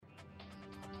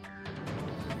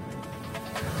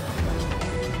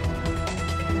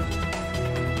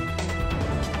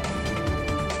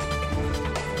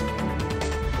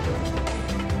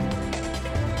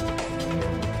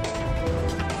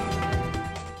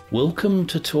Welcome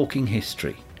to Talking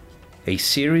History, a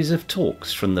series of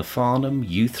talks from the Farnham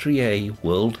U3A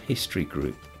World History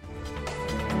Group.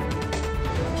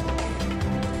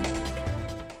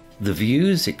 The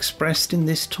views expressed in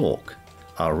this talk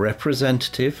are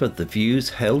representative of the views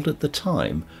held at the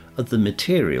time of the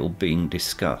material being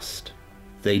discussed.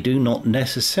 They do not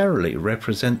necessarily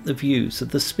represent the views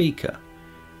of the speaker,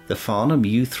 the Farnham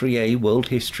U3A World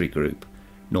History Group,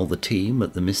 nor the team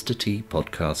at the Mr. T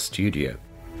podcast studio.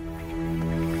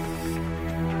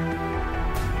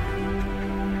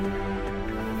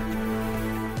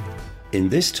 In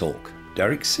this talk,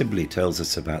 Derek Sibley tells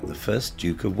us about the first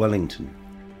Duke of Wellington,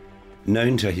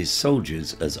 known to his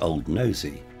soldiers as Old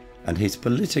Nosey and his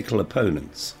political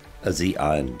opponents as the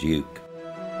Iron Duke.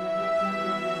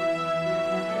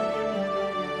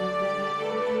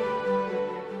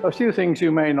 A few things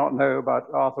you may not know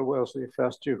about Arthur Wellesley,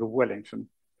 1st Duke of Wellington.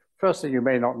 First thing you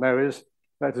may not know is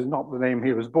that is not the name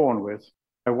he was born with.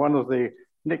 One of the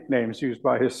nicknames used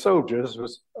by his soldiers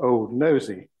was Old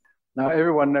Nosey. Now,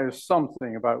 everyone knows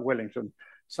something about Wellington,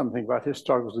 something about his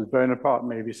struggles with Bonaparte,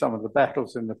 maybe some of the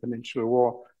battles in the Peninsular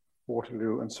War,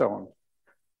 Waterloo, and so on.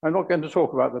 I'm not going to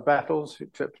talk about the battles,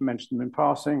 except to mention them in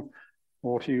passing,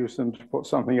 or to use them to put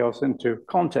something else into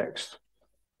context.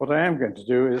 What I am going to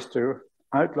do is to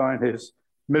outline his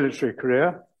military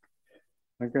career.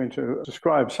 I'm going to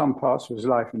describe some parts of his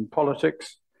life in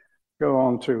politics, go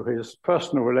on to his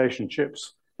personal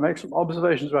relationships, make some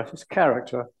observations about his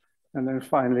character, and then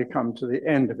finally come to the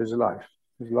end of his life,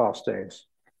 his last days.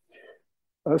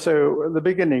 So the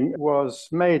beginning was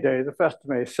May Day, the 1st of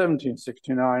May,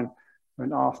 1769,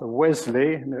 when Arthur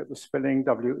Wesley, note the spelling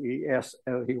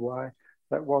W-E-S-L-E-Y,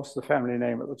 that was the family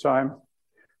name at the time,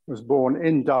 was born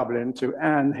in Dublin to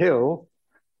Anne Hill,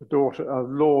 the daughter of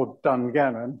Lord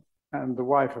Dungannon, and the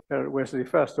wife of Eric Wesley,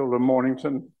 first Earl of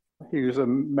Mornington. He was a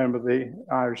member of the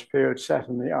Irish peerage, sat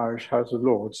in the Irish House of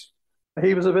Lords.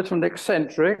 He was a bit of an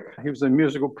eccentric. He was a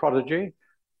musical prodigy,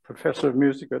 professor of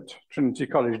music at Trinity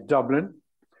College, Dublin,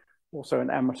 also an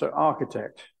amateur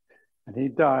architect. And he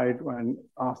died when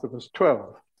Arthur was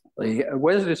 12. The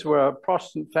Wesleys were a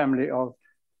Protestant family of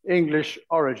English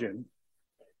origin,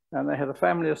 and they had a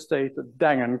family estate at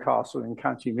Dangan Castle in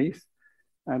County Meath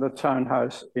and a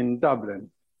townhouse in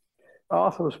Dublin.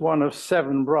 Arthur was one of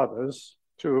 7 brothers,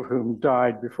 2 of whom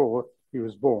died before he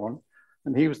was born,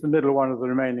 and he was the middle one of the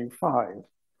remaining 5.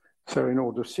 So in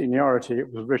order of seniority,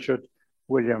 it was Richard,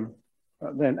 William,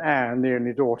 then Anne, the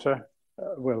only daughter.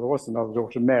 Well, there was another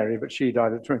daughter, Mary, but she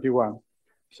died at 21.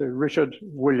 So Richard,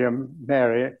 William,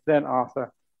 Mary, then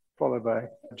Arthur, followed by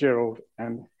Gerald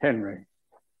and Henry.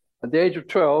 At the age of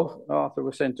 12, Arthur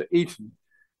was sent to Eton,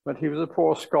 but he was a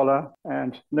poor scholar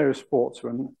and no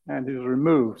sportsman, and he was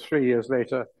removed 3 years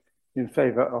later in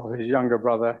favor of his younger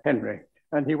brother, Henry.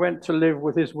 And he went to live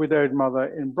with his widowed mother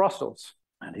in Brussels,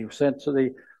 and he was sent to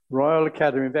the Royal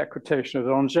Academy of Equitation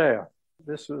at Angers.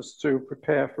 This was to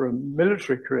prepare for a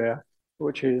military career,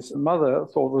 which his mother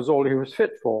thought was all he was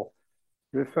fit for,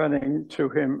 referring to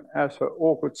him as her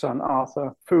awkward son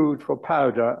Arthur, food for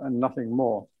powder and nothing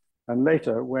more. And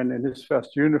later, when in his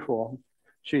first uniform,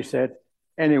 she said,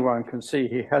 anyone can see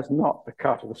he has not the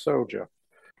cut of a soldier.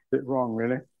 A bit wrong,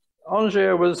 really.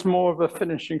 Angers was more of a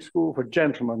finishing school for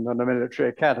gentlemen than a military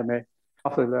academy.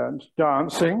 Arthur learned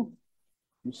dancing,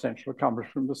 an essential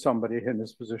accomplishment for somebody in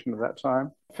his position at that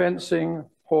time, fencing,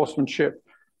 horsemanship,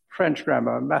 French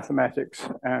grammar, mathematics,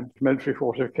 and military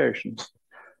fortifications.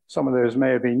 Some of those may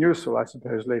have been useful, I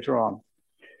suppose, later on.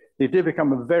 He did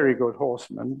become a very good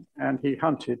horseman, and he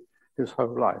hunted his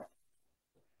whole life.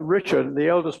 Richard, the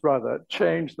eldest brother,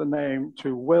 changed the name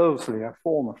to Wellesley, a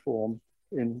former form,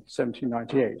 in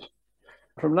 1798.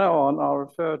 From now on, I'll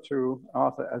refer to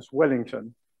Arthur as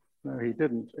Wellington, though he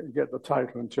didn't get the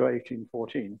title until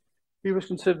 1814. He was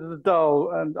considered a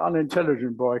dull and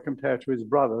unintelligent boy compared to his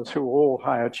brothers, who were all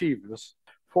high achievers.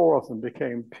 4 of them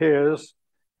became peers,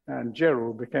 and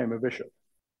Gerald became a bishop.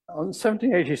 In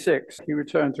 1786, he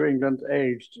returned to England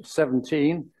aged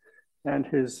 17, and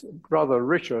his brother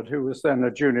Richard, who was then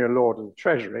a junior lord of the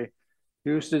Treasury,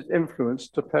 used his influence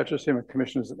to purchase him a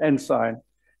commission as an ensign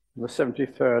in the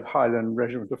 73rd Highland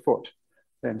Regiment of Foot,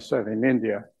 then serving in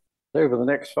India. Over the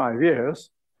next 5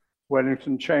 years,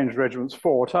 Wellington changed regiments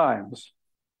 4 times.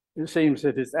 It seems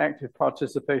that his active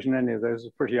participation in any of those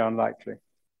is pretty unlikely.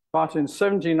 But in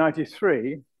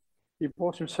 1793, he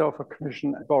bought himself a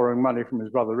commission, borrowing money from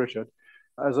his brother Richard,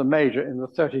 as a major in the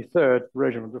 33rd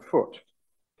Regiment of Foot.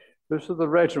 This was the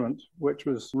regiment which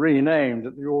was renamed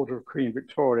at the order of Queen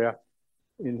Victoria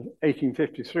in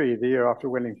 1853, the year after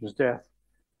Wellington's death,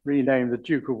 renamed the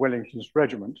Duke of Wellington's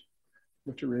Regiment,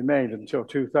 which remained until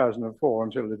 2004,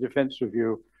 until the Defence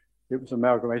Review It was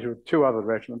amalgamated with two other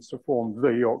regiments to form the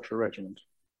Yorkshire Regiment.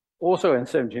 Also in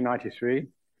 1793,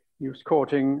 he was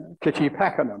courting Kitty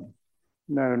Pakenham,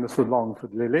 known as the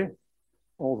Longford Lily,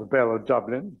 or the Belle of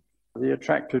Dublin, the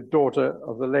attractive daughter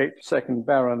of the late second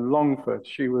Baron Longford.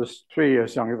 She was 3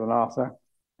 years younger than Arthur,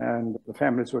 and the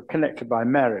families were connected by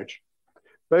marriage.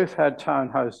 Both had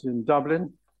townhouses in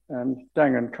Dublin, and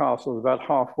Dangan Castle was about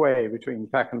halfway between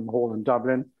Pakenham Hall and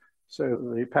Dublin, so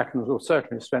the Pakenhams will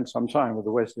certainly spend some time with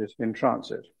the Wesleys in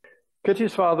transit.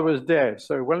 Kitty's father was dead,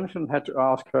 so Wellington had to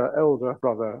ask her elder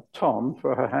brother, Tom,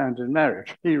 for her hand in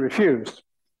marriage. He refused.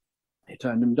 He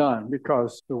turned him down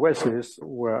because the Wesleys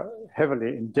were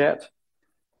heavily in debt,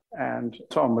 and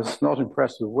Tom was not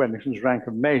impressed with Wellington's rank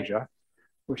of major,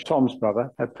 which Tom's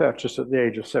brother had purchased at the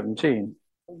age of 17.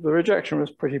 The rejection was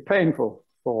pretty painful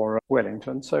for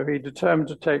Wellington, so he determined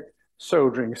to take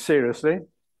soldiering seriously.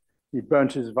 He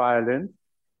burnt his violin,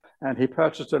 and he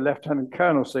purchased a lieutenant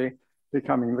colonelcy,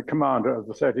 becoming the commander of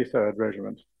the 33rd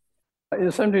Regiment. In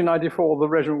 1794, the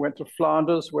regiment went to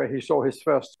Flanders, where he saw his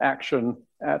first action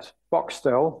at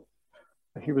Boxtel.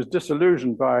 He was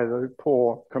disillusioned by the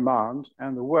poor command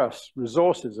and the worse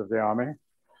resources of the army,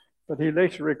 but he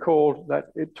later recalled that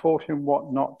it taught him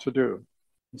what not to do.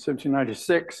 In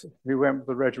 1796, he went with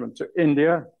the regiment to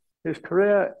India. His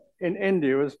career in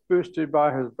India was boosted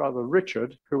by his brother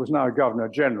Richard, who was now Governor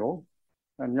General,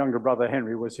 and younger brother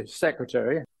Henry was his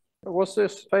secretary. Was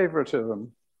this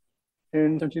favoritism?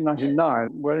 In 1799,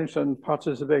 Wellington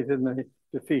participated in the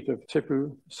defeat of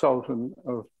Tipu, Sultan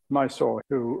of Mysore,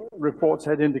 who reports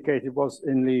had indicated was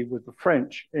in league with the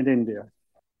French in India.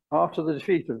 After the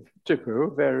defeat of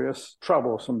Tipu, various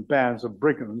troublesome bands of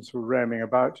brigands were roaming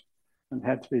about and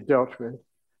had to be dealt with.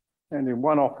 And in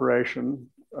one operation,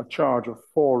 a charge of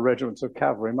 4 regiments of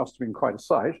cavalry, must have been quite a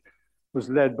sight, was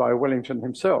led by Wellington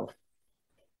himself.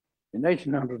 In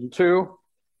 1802,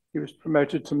 he was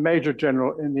promoted to Major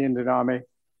General in the Indian Army,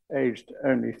 aged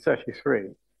only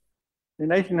 33. In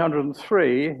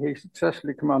 1803, he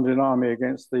successfully commanded an army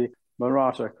against the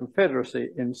Maratha Confederacy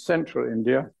in central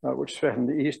India, which threatened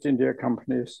the East India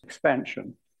Company's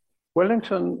expansion.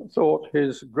 Wellington thought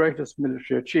his greatest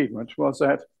military achievement was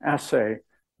at Assaye,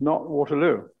 not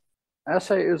Waterloo.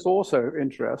 Assaye is also of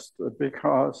interest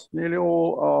because nearly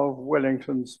all of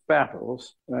Wellington's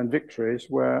battles and victories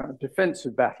were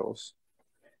defensive battles.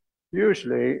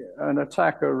 Usually, an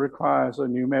attacker requires a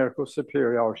numerical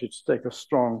superiority to take a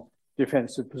strong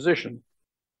defensive position.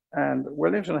 And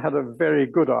Wellington had a very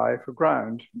good eye for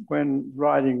ground. When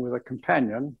riding with a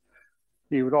companion,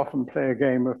 he would often play a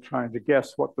game of trying to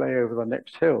guess what lay over the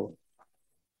next hill.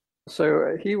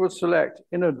 So he would select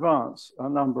in advance a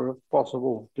number of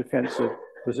possible defensive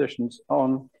positions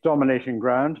on dominating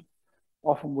ground,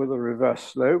 often with a reverse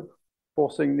slope,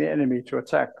 forcing the enemy to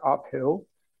attack uphill.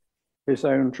 His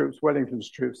own troops, Wellington's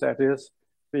troops that is,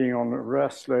 being on a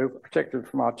reverse slope, protected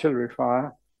from artillery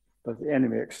fire, but the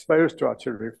enemy exposed to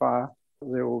artillery fire.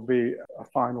 There will be a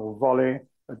final volley,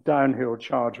 a downhill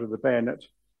charge with the bayonet,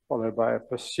 followed by a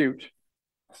pursuit.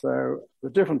 So the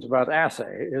difference about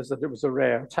Assaye is that it was a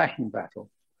rare attacking battle.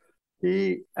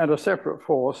 He and a separate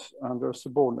force under a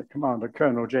subordinate commander,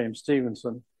 Colonel James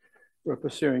Stevenson, were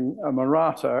pursuing a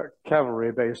Maratha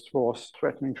cavalry-based force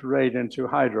threatening to raid into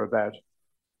Hyderabad.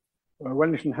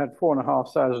 Wellington had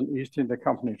 4,500 East India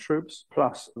Company troops,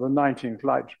 plus the 19th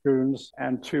Light Dragoons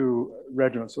and 2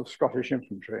 regiments of Scottish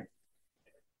infantry.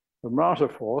 The Maratha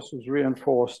force was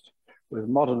reinforced with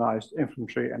modernized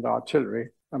infantry and artillery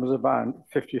and was about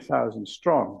 50,000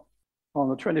 strong. On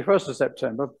the 21st of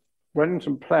September,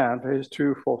 Wellington planned for his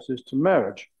 2 forces to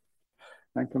merge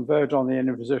and converge on the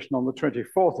enemy position on the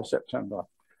 24th of September.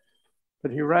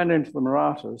 But he ran into the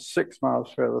Marathas 6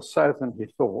 miles further south than he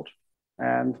thought,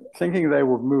 and thinking they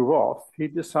would move off, he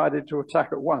decided to attack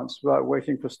at once without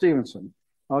waiting for Stevenson.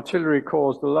 Artillery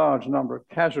caused a large number of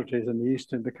casualties in the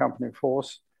East India Company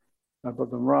force, but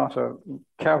the Maratha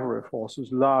cavalry force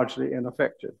was largely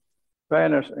ineffective.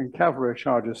 Bayonet and cavalry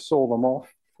charges saw them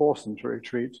off, forced them to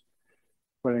retreat.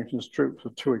 Wellington's troops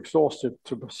were too exhausted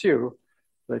to pursue.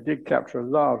 They did capture a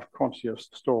large quantity of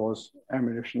stores,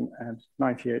 ammunition, and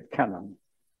 98 cannon.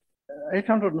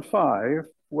 805,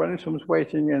 Wellington was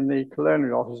waiting in the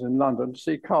colonial office in London to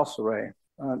see Castlereagh.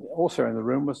 And also in the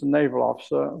room was a naval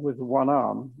officer with one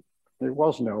arm. It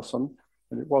was Nelson,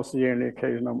 and it was the only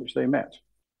occasion on which they met.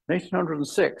 In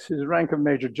 1806, his rank of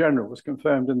Major General was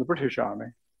confirmed in the British Army.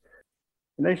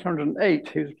 In 1808,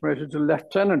 he was promoted to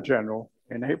Lieutenant General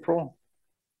in April,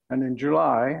 and in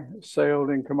July, sailed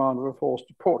in command of a force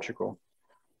to Portugal.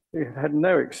 He had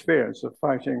no experience of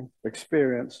fighting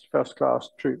experienced first-class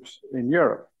troops in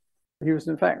Europe. He was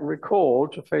in fact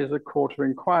recalled to face a court of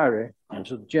inquiry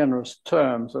into the generous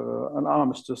terms of an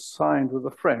armistice signed with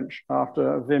the French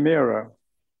after Vimeiro,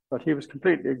 but he was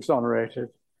completely exonerated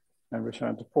and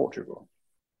returned to Portugal.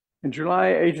 In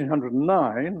July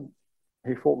 1809,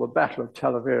 he fought the Battle of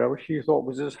Talavera, which he thought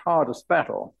was his hardest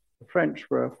battle. The French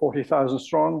were 40,000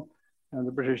 strong, and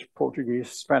the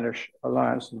British-Portuguese-Spanish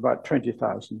alliance was about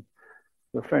 20,000.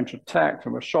 The French attacked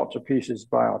and were shot to pieces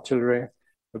by artillery.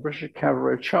 The British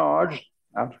cavalry charged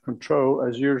out of control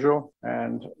as usual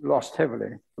and lost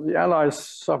heavily. The Allies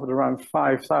suffered around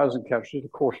 5,000 casualties, a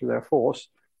quarter of their force,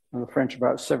 and the French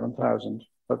about 7,000,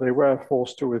 but they were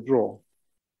forced to withdraw.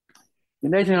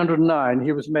 In 1809,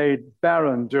 he was made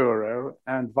Baron Douro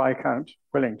and Viscount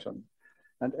Wellington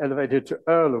and elevated to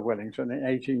Earl of Wellington in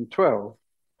 1812.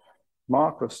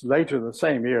 Marquess later the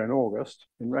same year in August,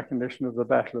 in recognition of the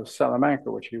Battle of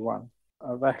Salamanca, which he won,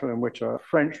 a battle in which a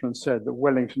Frenchman said that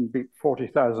Wellington beat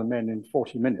 40,000 men in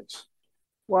 40 minutes.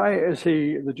 Why is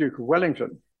he the Duke of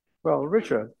Wellington? Well,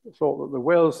 Richard thought that the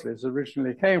Wellesleys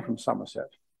originally came from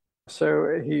Somerset.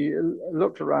 So he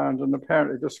looked around and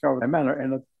apparently discovered a manor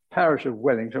in the parish of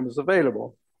Wellington was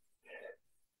available.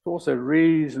 It's also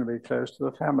reasonably close to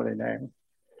the family name,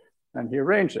 and he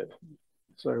arranged it.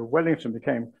 So Wellington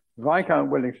became Viscount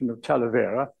Wellington of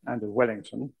Talavera and of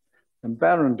Wellington, and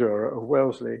Baron Douro of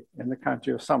Wellesley in the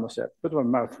county of Somerset. Bit of a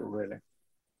mouthful, really.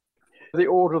 The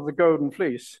Order of the Golden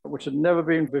Fleece, which had never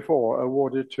been before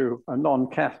awarded to a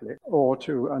non-Catholic or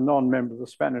to a non-member of the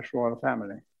Spanish royal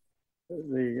family.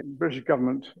 The British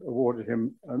government awarded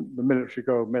him the military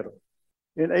gold medal.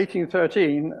 In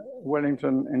 1813,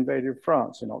 Wellington invaded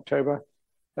France in October,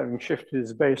 having shifted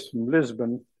his base from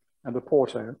Lisbon and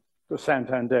Oporto to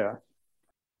Santander.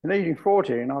 In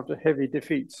 1814, after heavy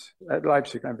defeats at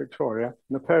Leipzig and Victoria,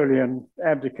 Napoleon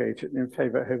abdicated in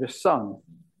favor of his son,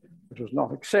 which was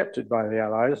not accepted by the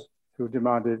Allies, who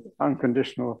demanded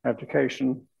unconditional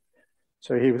abdication.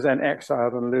 So he was then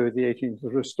exiled and Louis XVIII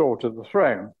was restored to the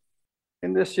throne.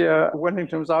 In this year,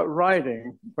 Wellington was out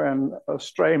riding when a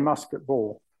stray musket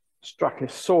ball struck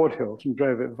his sword hilt and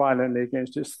drove it violently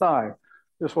against his thigh.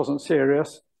 This wasn't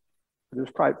serious, but it was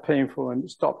quite painful and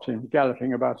it stopped him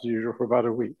galloping about as usual for about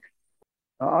a week.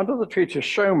 Under the Treaty of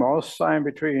Somos, signed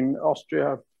between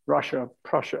Austria, Russia,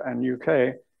 Prussia, and UK,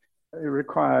 it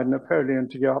required Napoleon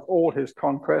to give up all his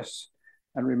conquests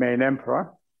and remain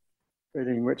emperor,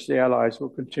 in which the Allies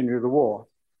would continue the war.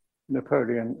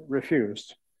 Napoleon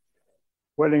refused.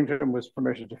 Wellington was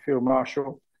promoted to Field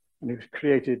Marshal, and he was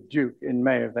created Duke in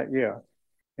May of that year.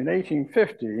 In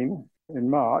 1815, in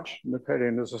March,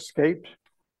 Napoleon has escaped.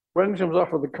 Wellington was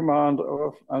offered the command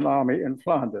of an army in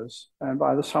Flanders, and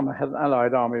by the summer had an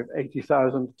allied army of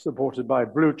 80,000, supported by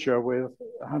Blucher with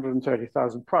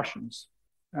 130,000 Prussians.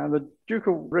 And the Duke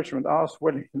of Richmond asked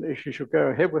Wellington if she should go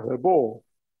ahead with her ball.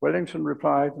 Wellington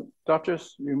replied,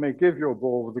 "Duchess, you may give your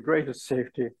ball with the greatest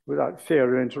safety without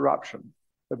fear of interruption."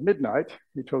 At midnight,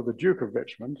 he told the Duke of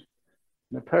Richmond,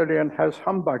 "Napoleon has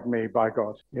humbugged me, by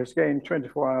God. He has gained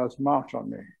 24 hours' march on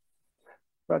me."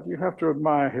 But you have to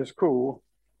admire his cool.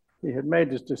 He had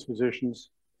made his dispositions.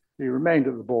 He remained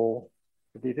at the ball,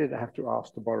 but he did have to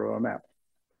ask to borrow a map.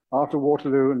 After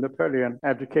Waterloo, Napoleon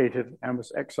abdicated and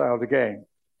was exiled again.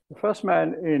 The first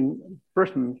man in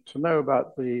Britain to know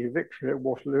about the victory at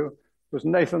Waterloo was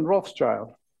Nathan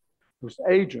Rothschild, whose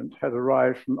agent had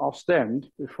arrived from Ostend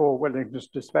before Wellington's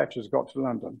dispatches got to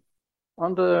London.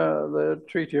 Under the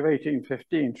Treaty of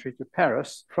 1815, Treaty of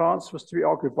Paris, France was to be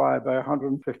occupied by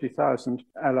 150,000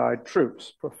 Allied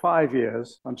troops for 5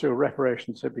 years until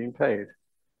reparations had been paid.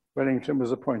 Wellington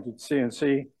was appointed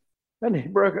C&C. Then he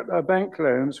brokered bank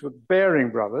loans with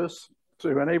Baring Brothers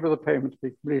to enable the payment to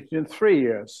be completed in 3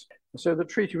 years. And so the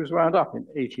treaty was wound up in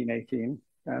 1818,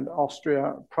 and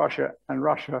Austria, Prussia, and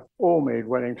Russia all made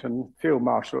Wellington Field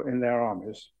Marshal in their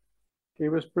armies. He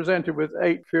was presented with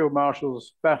 8 Field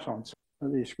Marshal's batons,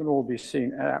 and these can all be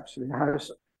seen at Apsley House.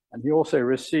 And he also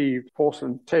received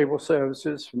porcelain table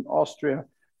services from Austria,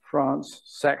 France,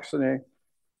 Saxony,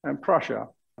 and Prussia.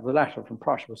 The latter from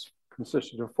Prussia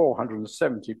consisted of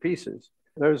 470 pieces.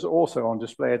 Those are also on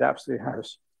display at Apsley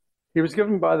House. He was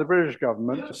given by the British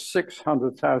government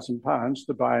 £600,000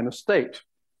 to buy an estate,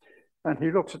 and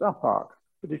he looked at Uppark,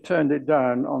 but he turned it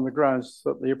down on the grounds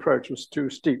that the approach was too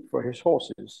steep for his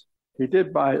horses. He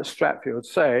did buy Stratfield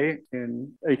Say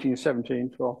in 1817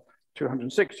 for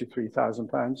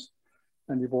 £263,000,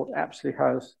 and he bought Apsley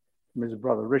House from his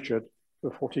brother Richard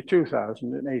for £42,000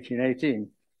 in 1818.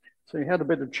 So he had a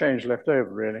bit of change left over,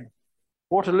 really.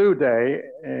 Waterloo Day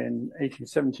in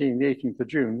 1817, the 18th of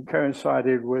June,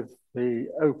 coincided with the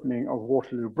opening of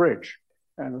Waterloo Bridge,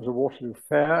 and there was a Waterloo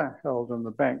Fair held on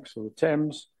the banks of the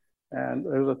Thames, and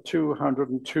there was a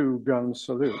 202-gun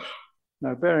salute.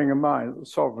 Now, bearing in mind that the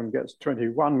sovereign gets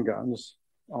 21 guns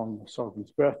on the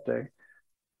sovereign's birthday,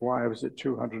 why was it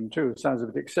 202? It sounds a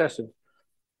bit excessive.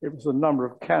 It was the number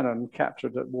of cannon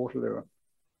captured at Waterloo.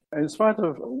 In spite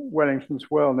of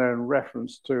Wellington's well-known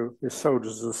reference to his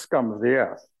soldiers as the scum of the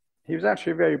earth, he was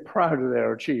actually very proud of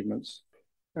their achievements.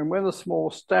 And when the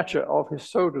small stature of his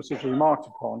soldiers was remarked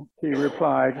upon, he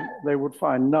replied they would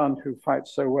find none who fight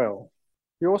so well.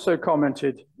 He also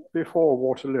commented before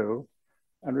Waterloo,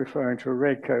 and referring to a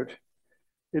redcoat,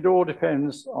 it all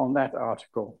depends on that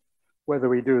article, whether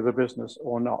we do the business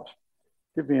or not.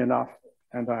 Give me enough,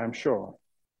 and I am sure.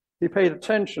 He paid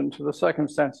attention to the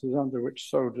circumstances under which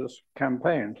soldiers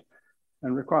campaigned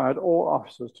and required all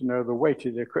officers to know the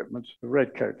weighted equipment the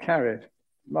redcoat carried: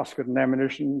 musket and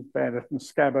ammunition, bayonet and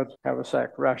scabbard,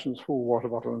 haversack, rations, full water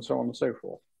bottle, and so on and so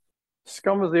forth.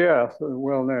 Scum of the earth, a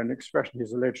well-known expression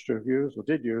he's alleged to have used or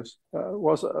did use,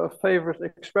 was a favorite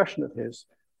expression of his.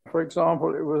 For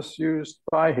example, it was used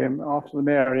by him after the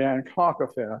Mary Ann Clark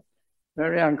affair.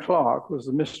 Mary Ann Clark was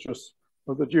the mistress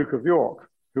of the Duke of York,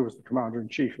 who was the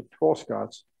commander-in-chief of the Horse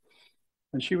Guards,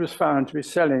 and she was found to be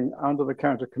selling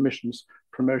under-the-counter commissions,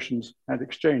 promotions, and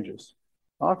exchanges.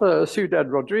 After Ciudad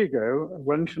Rodrigo,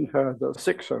 Wellington heard that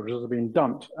 6 soldiers had been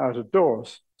dumped out of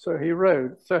doors, so he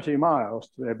rode 30 miles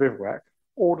to their bivouac,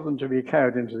 ordered them to be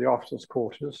carried into the officers'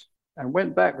 quarters, and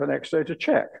went back the next day to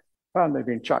check. Found they'd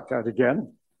been chucked out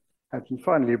again, had been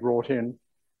finally brought in,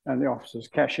 and the officers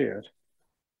cashiered.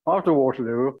 After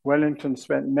Waterloo, Wellington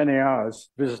spent many hours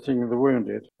visiting the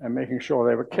wounded and making sure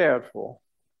they were cared for.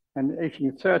 And in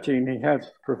 1813, he had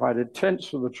provided tents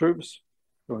for the troops,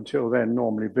 who until then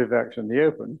normally bivouacked in the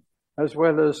open, as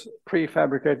well as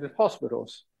prefabricated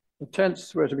hospitals. The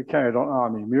tents were to be carried on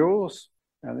army mules,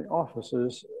 and the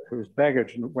officers whose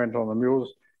baggage went on the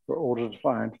mules were ordered to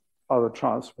find other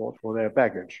transport for their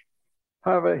baggage.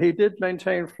 However, he did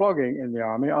maintain flogging in the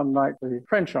army, unlike the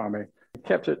French army. He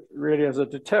kept it really as a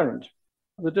deterrent.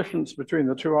 The difference between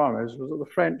the two armies was that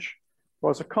the French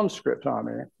was a conscript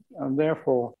army and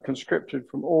therefore conscripted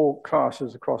from all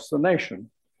classes across the nation.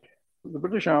 The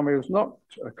British Army was not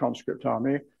a conscript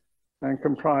army and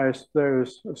comprised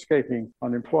those escaping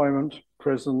unemployment,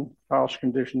 prison, harsh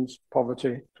conditions,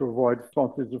 poverty, to avoid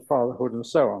responsibility of fatherhood, and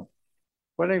so on.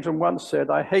 Wellington once said,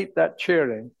 "I hate that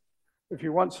cheering. If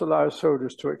you once allow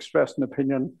soldiers to express an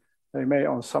opinion, they may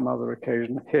on some other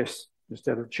occasion hiss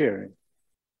instead of cheering."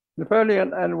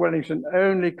 Napoleon and Wellington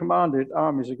only commanded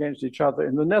armies against each other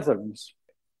in the Netherlands.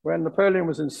 When Napoleon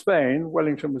was in Spain,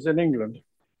 Wellington was in England,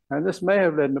 and this may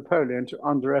have led Napoleon to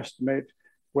underestimate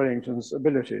Wellington's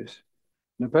abilities.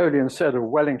 Napoleon said of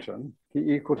Wellington,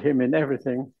 he equaled him in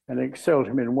everything and excelled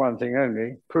him in one thing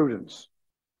only: prudence.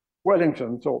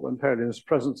 Wellington thought that Napoleon's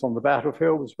presence on the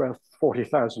battlefield was worth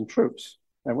 40,000 troops,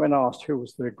 and when asked who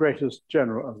was the greatest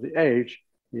general of the age,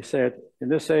 he said, "In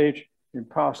this age, in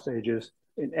past ages,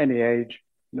 in any age,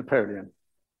 Napoleon."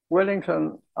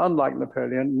 Wellington, unlike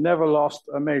Napoleon, never lost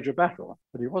a major battle,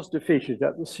 but he was defeated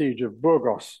at the siege of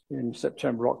Burgos in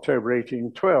September-October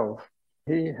 1812.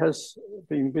 He has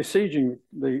been besieging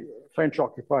the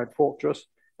French-occupied fortress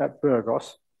at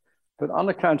Burgos, but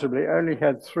unaccountably only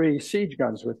had 3 siege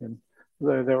guns with him,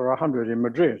 though there were 100 in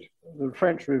Madrid. The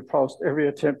French repulsed every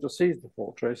attempt to seize the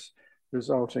fortress,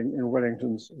 resulting in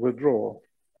Wellington's withdrawal.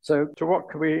 So to what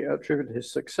can we attribute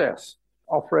his success?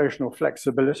 Operational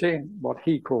flexibility, what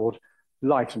he called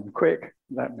light and quick.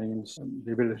 That means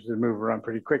the ability to move around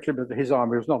pretty quickly, but his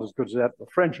army was not as good as that the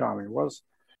French army was.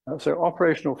 So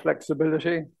operational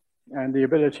flexibility and the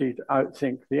ability to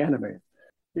outthink the enemy.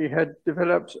 He had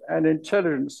developed an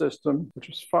intelligence system which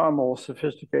was far more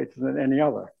sophisticated than any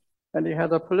other. And he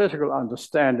had a political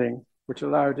understanding which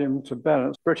allowed him to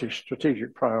balance British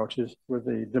strategic priorities with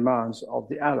the demands of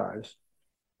the Allies.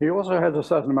 He also had a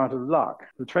certain amount of luck.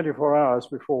 The 24 hours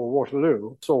before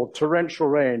Waterloo saw torrential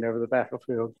rain over the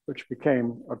battlefield, which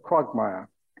became a quagmire.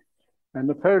 And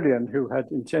Napoleon, who had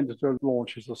intended to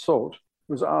launch his assault,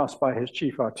 was asked by his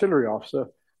chief artillery officer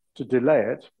to delay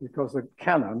it because the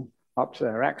cannon, up to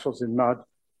their axles in mud,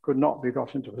 could not be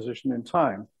got into position in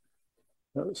time.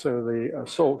 So the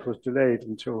assault was delayed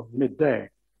until midday.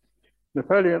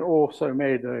 Napoleon also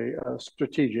made a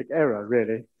strategic error,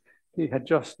 really. He had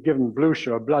just given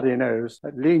Blucher a bloody nose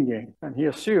at Ligny, and he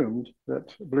assumed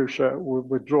that Blucher would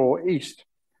withdraw east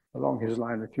along his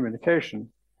line of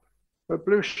communication. But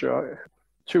Blucher,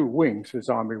 2 wings of his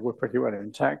army were pretty well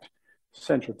intact. The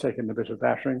centre had taken a bit of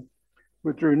battering,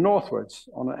 withdrew northwards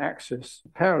on an axis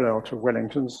parallel to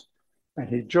Wellington's, and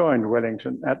he joined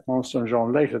Wellington at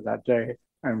Mont-Saint-Jean later that day,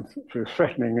 and through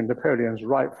threatening Napoleon's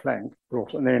right flank,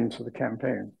 brought an end to the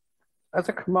campaign. As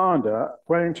a commander,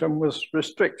 Wellington was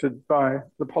restricted by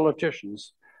the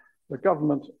politicians. The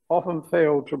government often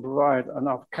failed to provide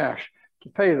enough cash to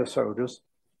pay the soldiers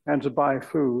and to buy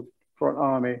food for an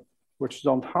army which was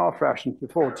on half rations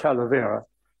before Talavera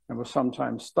and was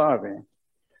sometimes starving,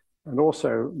 and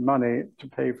also money to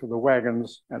pay for the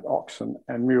wagons and oxen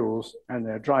and mules and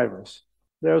their drivers.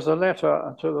 There is a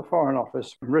letter to the Foreign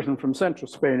Office written from central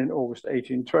Spain in August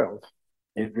 1812.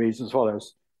 It reads as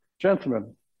follows: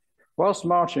 "Gentlemen, whilst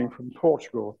marching from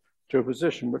Portugal to a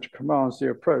position which commands the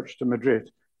approach to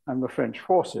Madrid and the French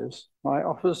forces, my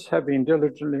officers have been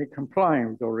diligently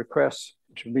complying with your requests,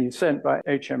 which have been sent by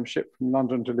HM ship from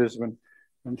London to Lisbon,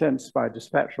 and thence by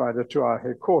dispatch rider to our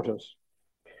headquarters.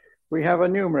 We have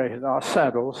enumerated our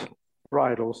saddles,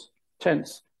 bridles,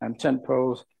 tents and tent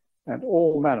poles, and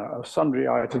all manner of sundry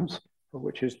items for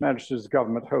which His Majesty's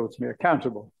government holds me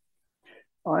accountable.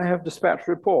 I have dispatched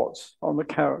reports on the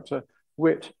character,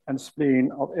 wit, and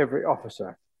spleen of every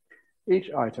officer.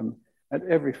 Each item and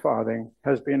every farthing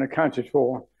has been accounted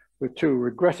for, with two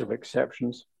regrettable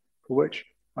exceptions, for which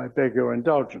I beg your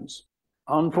indulgence.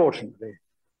 Unfortunately,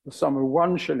 the sum of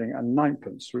 1 shilling and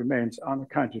 9pence remains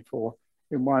unaccounted for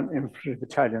in one infantry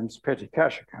battalion's petty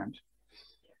cash account,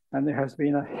 and there has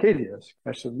been a hideous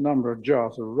as to the number of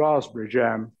jars of raspberry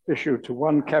jam issued to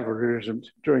one cavalry regiment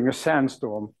during a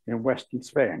sandstorm in western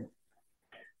Spain.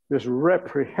 This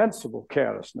reprehensible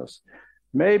carelessness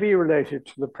may be related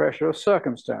to the pressure of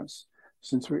circumstance,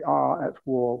 since we are at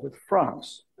war with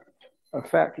France, a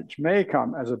fact which may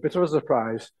come as a bit of a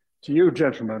surprise to you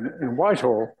gentlemen in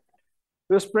Whitehall.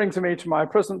 This brings me to my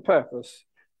present purpose,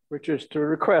 which is to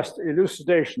request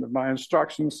elucidation of my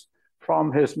instructions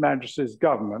from His Majesty's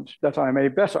government, that I may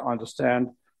better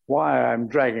understand why I am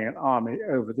dragging an army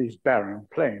over these barren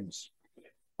plains.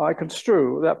 I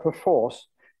construe that perforce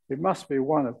it must be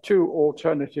one of two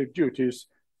alternative duties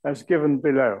as given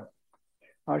below.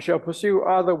 I shall pursue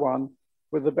either one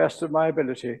with the best of my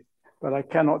ability, but I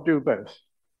cannot do both.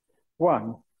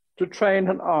 1, to train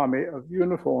an army of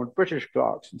uniformed British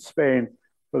clerks in Spain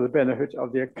for the benefit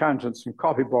of the accountants and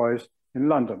copy boys in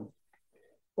London.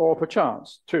 Or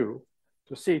perchance, 2,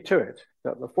 to see to it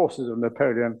that the forces of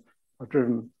Napoleon are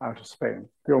driven out of Spain.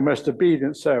 Your most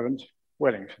obedient servant,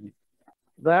 Wellington."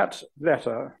 That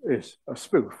letter is a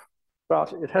spoof,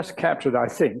 but it has captured, I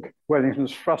think,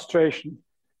 Wellington's frustration,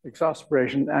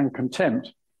 exasperation, and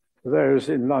contempt for those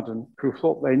in London who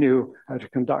thought they knew how to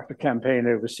conduct a campaign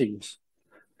overseas.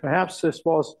 Perhaps this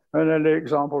was an early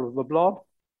example of the blob.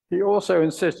 He also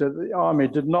insisted that the army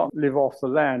did not live off the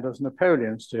land as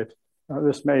Napoleon's did.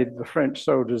 This made the French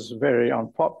soldiers very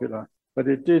unpopular, but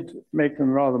it did make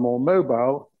them rather more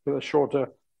mobile with a shorter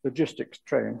logistics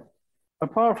train.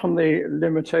 Apart from the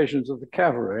limitations of the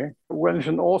cavalry,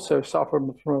 Wellington also suffered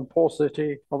from a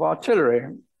paucity of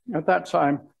artillery. At that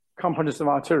time, companies of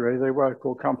artillery, they were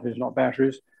called companies, not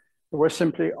batteries, were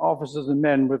simply officers and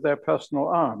men with their personal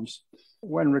arms.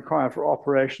 When required for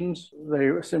operations, they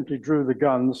simply drew the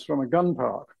guns from a gun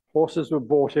park. Horses were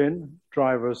bought in,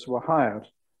 drivers were hired.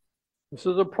 This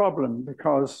is a problem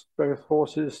because both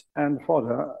horses and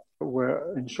fodder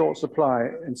were in short supply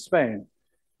in Spain,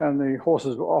 and the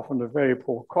horses were often of very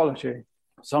poor quality,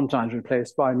 sometimes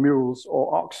replaced by mules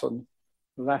or oxen,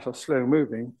 the latter slow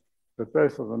moving, but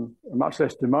both of them are much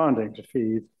less demanding to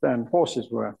feed than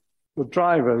horses were. The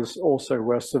drivers also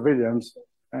were civilians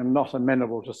and not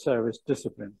amenable to service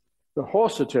discipline. The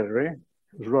horse artillery,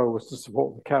 whose role was to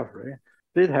support the cavalry,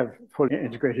 did have fully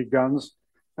integrated guns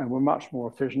and were much more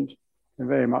efficient and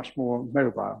very much more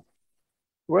mobile.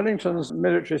 Wellington's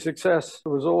military success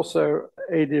was also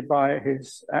aided by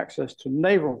his access to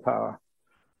naval power.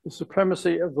 The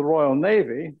supremacy of the Royal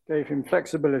Navy gave him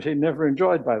flexibility never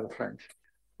enjoyed by the French.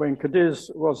 When Cadiz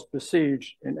was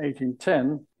besieged in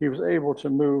 1810, he was able to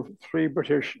move 3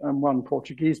 British and 1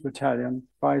 Portuguese battalion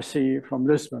by sea from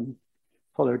Lisbon,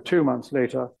 followed 2 months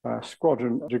later by a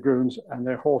squadron of dragoons and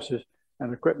their horses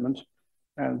and equipment,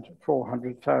 and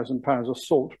 400,000 pounds of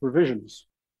salt provisions.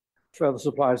 Further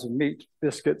supplies of meat,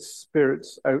 biscuits,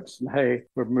 spirits, oats, and hay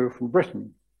were moved from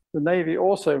Britain. The Navy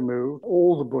also moved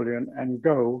all the bullion and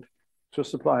gold to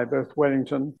supply both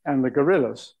Wellington and the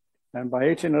guerrillas. And by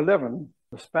 1811,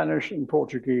 the Spanish and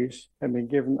Portuguese had been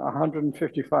given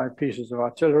 155 pieces of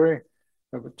artillery,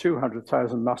 over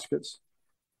 200,000 muskets,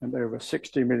 and over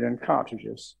 60 million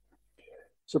cartridges.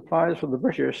 Supplies for the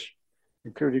British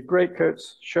included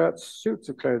greatcoats, shirts, suits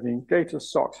of clothing, gaiters,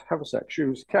 socks, haversack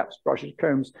shoes, caps, brushes,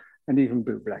 combs, and even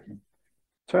bootblacking.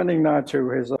 Turning now to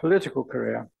his political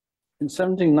career. In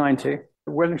 1790,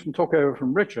 Wellington took over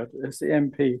from Richard as the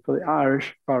MP for the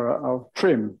Irish borough of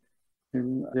Trim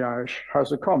in the Irish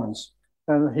House of Commons.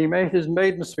 And he made his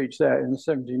maiden speech there in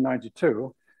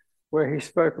 1792, where he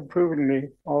spoke approvingly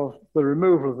of the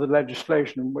removal of the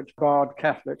legislation which barred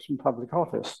Catholics from public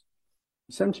office.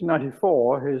 In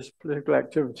 1794, his political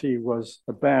activity was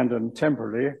abandoned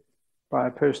temporarily by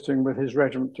posting with his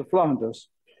regiment to Flanders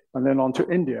and then on to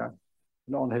India.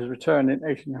 And on his return in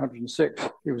 1806,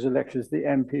 he was elected as the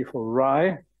MP for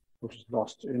Rye, which was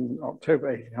lost in October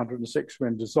 1806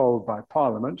 when dissolved by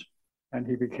Parliament. And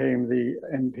he became the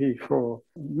MP for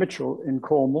Mitchell in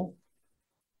Cornwall,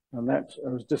 and that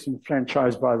was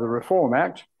disenfranchised by the Reform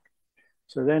Act.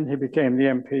 So then he became the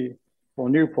MP for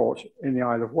Newport in the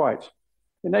Isle of Wight.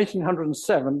 In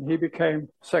 1807, he became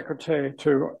secretary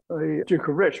to the Duke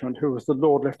of Richmond, who was the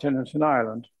Lord Lieutenant in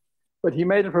Ireland. But he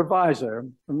made a proviso,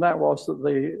 and that was that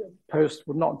the post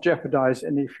would not jeopardize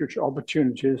any future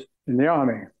opportunities in the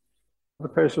army. The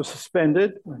post was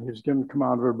suspended, and he was given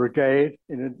command of a brigade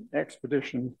in an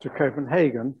expedition to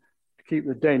Copenhagen to keep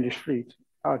the Danish fleet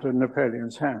out of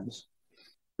Napoleon's hands.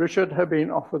 Richard had been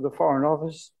offered the Foreign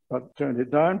Office, but turned it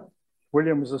down.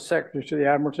 William was the Secretary to the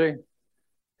Admiralty.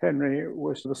 Henry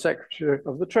was the Secretary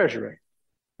of the Treasury.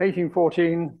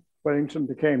 1814, Wellington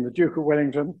became the Duke of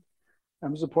Wellington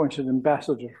and was appointed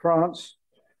ambassador to France.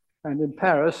 And in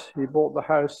Paris, he bought the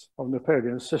house of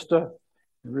Napoleon's sister,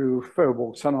 Rue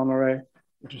Faubourg Saint-Honoré,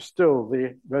 which is still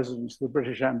the residence of the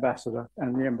British ambassador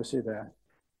and the embassy there.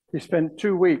 He spent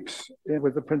 2 weeks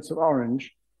with the Prince of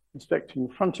Orange, inspecting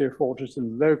frontier fortresses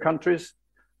in the Low Countries,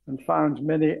 and found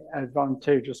many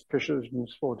advantageous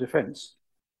positions for defense.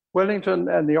 Wellington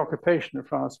and the occupation of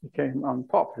France became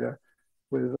unpopular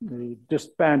with the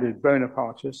disbanded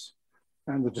Bonapartists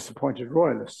and the disappointed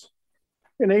Royalists.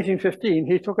 In 1815,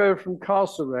 he took over from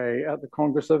Castlereagh at the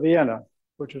Congress of Vienna,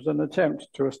 which was an attempt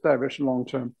to establish a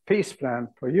long-term peace plan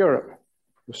for Europe,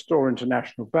 restore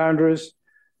international boundaries,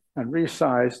 and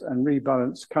resize and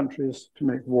rebalance countries to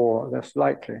make war less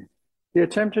likely. He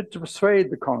attempted to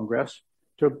persuade the Congress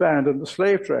to abandon the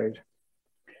slave trade,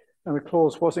 and the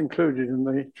clause was included in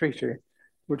the treaty,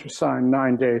 which was signed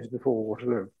 9 days before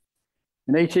Waterloo.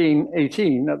 In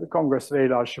 1818, at the Congress of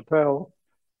Aix-la-Chapelle,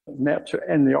 met to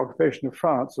end the occupation of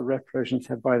France, the reparations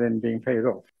had by then been paid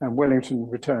off, and Wellington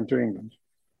returned to England.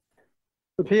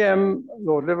 The PM,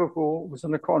 Lord Liverpool, was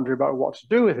in a quandary about what to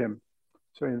do with him,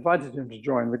 so he invited him to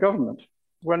join the government.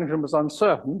 Wellington was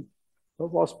uncertain,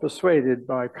 but was persuaded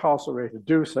by Castlereagh to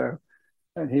do so,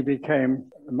 and he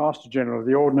became the Master General of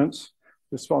the Ordnance,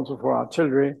 responsible for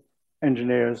artillery,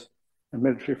 engineers, and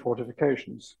military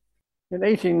fortifications. In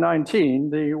 1819,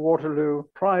 the Waterloo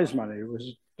prize money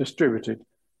was distributed,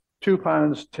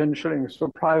 £2 10 shillings for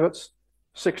privates,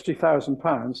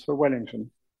 £60,000 for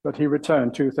Wellington, but he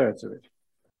returned 2/3 of it.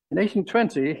 In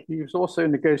 1820, he was also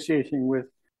negotiating with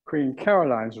Queen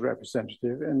Caroline's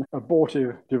representative in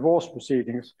abortive divorce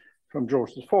proceedings from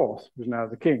George IV, who's now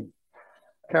the king.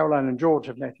 Caroline and George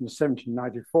had met in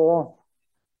 1794,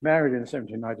 married in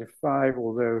 1795,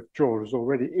 although George was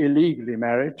already illegally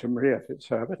married to Maria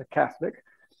Fitzherbert, a Catholic,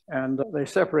 and they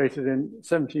separated in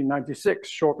 1796,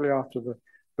 shortly after the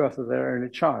birth of their only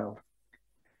child.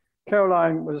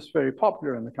 Caroline was very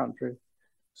popular in the country,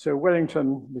 so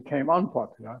Wellington became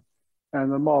unpopular,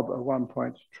 and the mob at one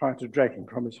point tried to drag him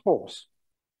from his horse.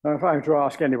 Now, if I were to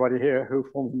ask anybody here who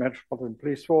formed the Metropolitan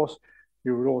Police Force,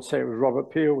 you would all say it was Robert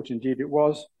Peel, which indeed it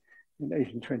was. In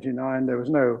 1829, there was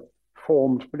no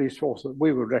formed police force that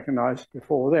we would recognise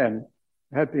before then.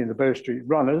 There had been the Bow Street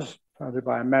Runners, founded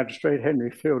by a magistrate,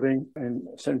 Henry Fielding, in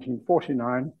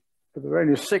 1749, but there were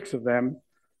only 6 of them,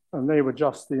 and they were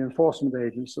just the enforcement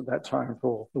agents at that time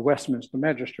for the Westminster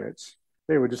magistrates.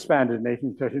 They were disbanded in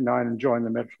 1839 and joined the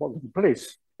Metropolitan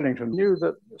Police. Wellington knew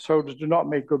that soldiers do not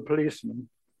make good policemen,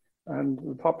 and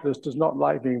the populace does not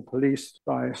like being policed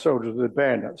by soldiers with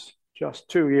bayonets. Just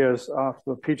 2 years after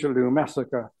the Peterloo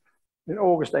massacre, in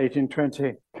August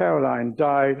 1820, Caroline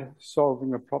died,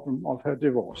 solving the problem of her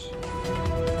divorce.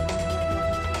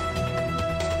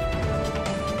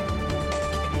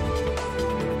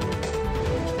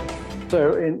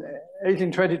 So in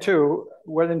 1822,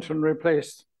 Wellington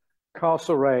replaced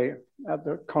Castlereagh at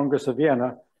the Congress of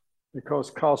Vienna because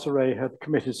Castlereagh had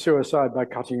committed suicide by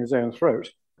cutting his own throat.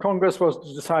 Congress was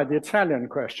to decide the Italian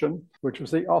question, which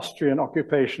was the Austrian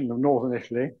occupation of northern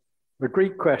Italy, the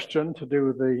Greek question to do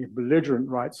with the belligerent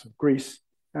rights of Greece,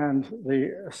 and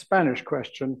the Spanish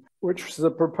question, which was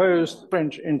the proposed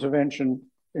French intervention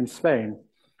in Spain.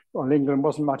 Well, England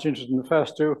wasn't much interested in the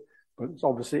first two, but it's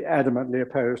obviously adamantly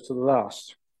opposed to the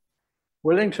last.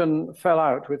 Wellington fell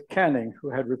out with Canning, who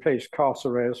had replaced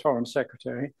Castlereagh as Foreign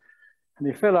Secretary, and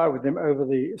he fell out with him over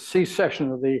the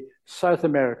secession of the South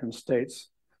American states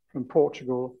from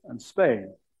Portugal and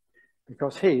Spain,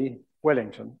 because he,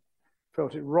 Wellington,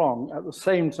 felt it wrong at the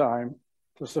same time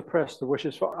to suppress the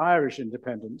wishes for Irish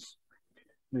independence.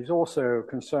 And he's also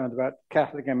concerned about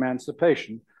Catholic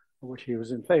emancipation, of which he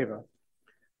was in favour.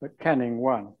 But Canning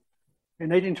won. In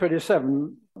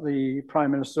 1827, the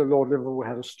Prime Minister, Lord Liverpool,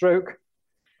 had a stroke.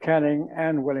 Canning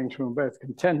and Wellington were both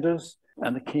contenders,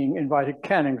 and the King invited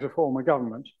Canning to form a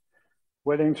government.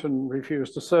 Wellington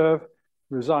refused to serve,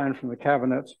 resigned from the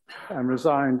cabinet, and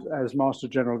resigned as Master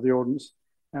General of the Ordnance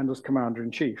and as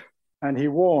Commander-in-Chief. And he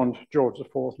warned George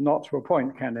IV not to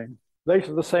appoint Canning.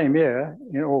 Later the same year,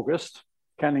 in August,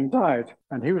 Canning died,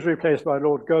 and he was replaced by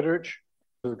Lord Goderich,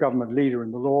 the government leader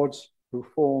in the Lords, who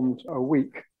formed a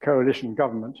weak coalition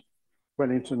government.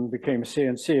 Wellington became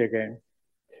CNC again.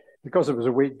 Because it was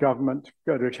a weak government,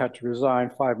 Goderich had to resign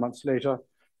 5 months later,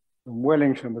 and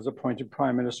Wellington was appointed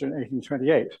Prime Minister in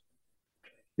 1828.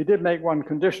 He did make one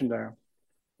condition, though,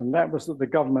 and that was that the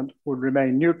government would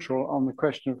remain neutral on the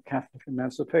question of Catholic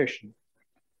emancipation.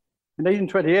 In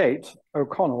 1828,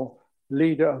 O'Connell,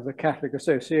 leader of the Catholic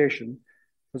Association,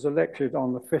 was elected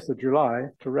on the 5th of July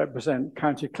to represent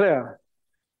County Clare,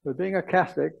 but being a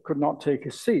Catholic could not take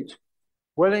his seat.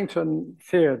 Wellington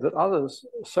feared that others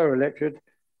so elected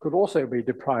could also be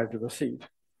deprived of a seat.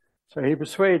 So he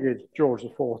persuaded George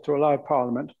IV to allow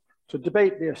Parliament to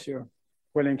debate the issue.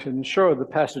 Wellington ensured the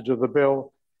passage of the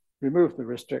bill removed the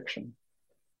restriction.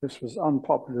 This was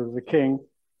unpopular with the King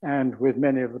and with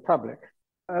many of the public.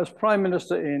 As Prime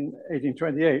Minister in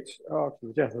 1828, after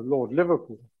the death of Lord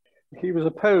Liverpool, he was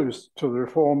opposed to the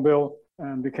Reform Bill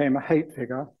and became a hate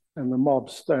figure, and the mob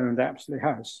stoned Apsley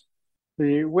House.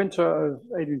 The winter of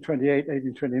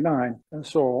 1828-1829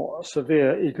 saw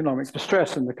severe economic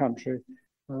distress in the country.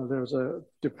 There was a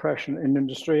depression in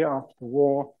industry after the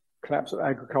war, collapse of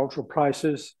agricultural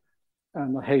prices,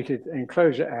 and the hated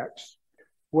Enclosure Acts.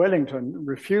 Wellington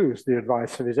refused the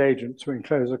advice of his agent to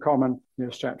enclose a common near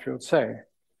Stratfield Say.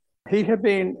 He had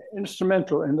been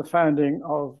instrumental in the founding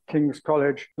of King's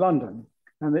College London,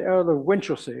 and the Earl of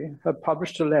Winchelsea had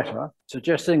published a letter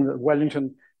suggesting that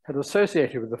Wellington had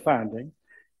associated with the founding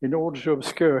in order to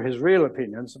obscure his real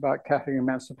opinions about Catholic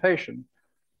emancipation.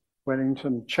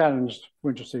 Wellington challenged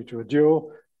Winchelsea to a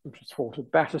duel, which was fought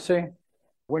at Battersea.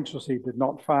 Winchelsea did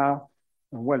not fire,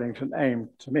 and Wellington aimed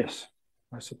to miss.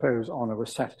 I suppose honour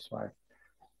was satisfied.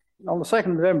 On the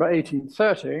 2nd of November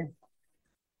 1830,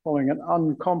 following an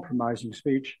uncompromising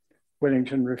speech,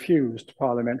 Wellington refused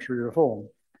parliamentary reform.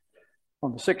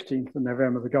 On the 16th of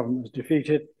November, the government was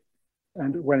defeated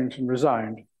and Wellington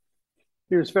resigned.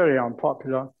 He was very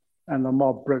unpopular and the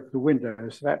mob broke the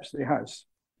windows of Apsley House.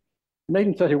 In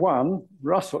 1831,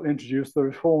 Russell introduced the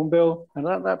Reform Bill, and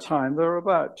at that time there were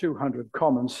about 200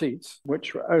 common seats,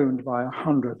 which were owned by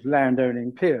 100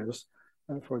 landowning peers.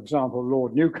 For example,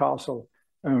 Lord Newcastle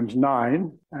owned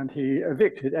 9, and he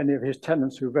evicted any of his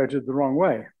tenants who voted the wrong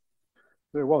way.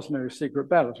 There was no secret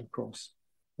ballot, of course.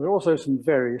 There were also some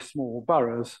very small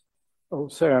boroughs.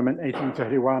 Old Sarum in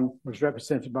 1831 was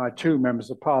represented by 2 members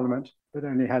of Parliament, but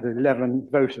only had 11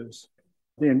 voters.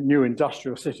 The new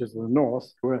industrial cities of the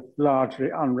north were largely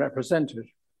unrepresented.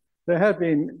 There had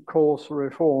been calls for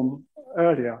reform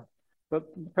earlier, but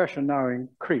the pressure now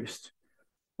increased.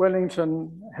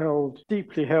 Wellington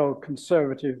deeply held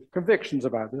conservative convictions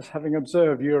about this, having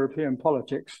observed European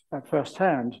politics at first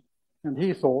hand, and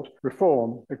he thought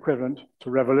reform equivalent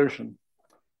to revolution.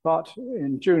 But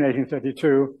in June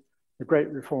 1832, the Great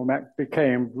Reform Act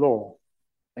became law.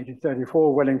 In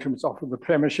 1834, Wellington was offered the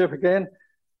premiership again,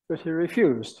 but he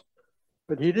refused.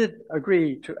 But he did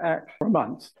agree to act for a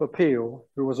month for Peel,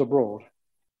 who was abroad.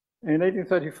 In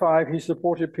 1835, he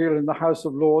supported Peel in the House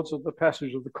of Lords at the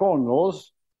passage of the Corn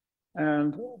Laws,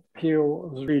 and Peel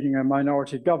was leading a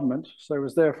minority government, so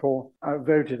was therefore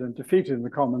outvoted and defeated in the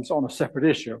Commons on a separate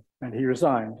issue, and he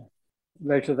resigned.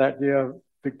 Later that year,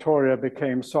 Victoria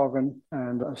became sovereign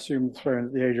and assumed the throne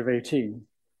at the age of 18.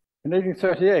 In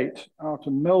 1838, after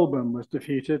Melbourne was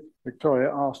defeated,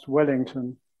 Victoria asked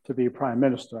Wellington to be Prime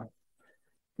Minister.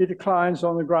 He declines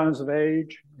on the grounds of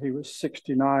age, he was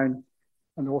 69,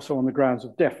 and also on the grounds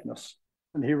of deafness,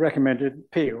 and he recommended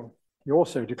Peel. He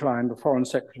also declined the Foreign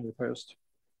Secretary post.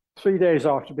 3 days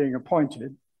after being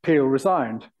appointed, Peel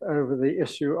resigned over the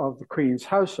issue of the Queen's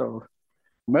household.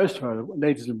 Most of her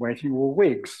ladies-in-waiting were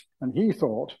Whigs, and he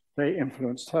thought they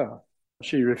influenced her.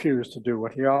 She refused to do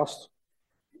what he asked.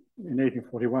 In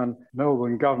 1841,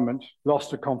 Melbourne government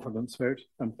lost a confidence vote,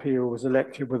 and Peel was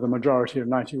elected with a majority of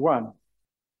 91.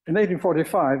 In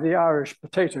 1845, the Irish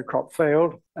potato crop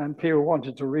failed, and Peel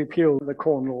wanted to repeal the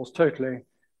Corn Laws totally.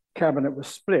 Cabinet was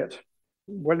split.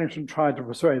 Wellington tried to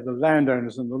persuade the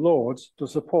landowners and the Lords to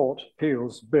support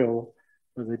Peel's bill,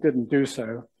 but they didn't do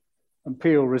so. and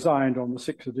Peel resigned on the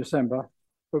 6th of December,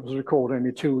 but was recalled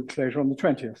only 2 weeks later on the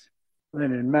 20th.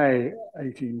 Then in May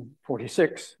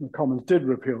 1846, the Commons did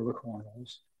repeal the Corn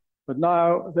Laws. But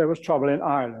now there was trouble in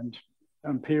Ireland,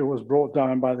 and Peel was brought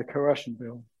down by the Coercion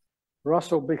Bill.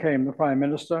 Russell became the Prime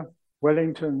Minister.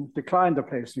 Wellington declined a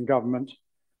place in government,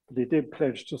 but he did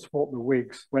pledge to support the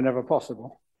Whigs whenever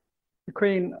possible. The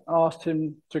Queen asked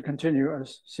him to continue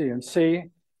as C&C,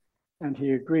 and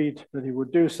he agreed that he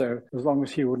would do so as long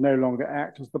as he would no longer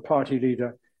act as the party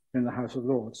leader in the House of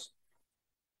Lords.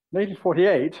 In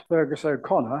 1848, Fergus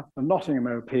O'Connor, a Nottingham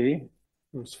OP,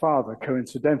 whose father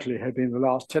coincidentally had been the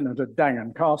last tenant at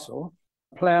Dangan Castle,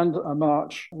 planned a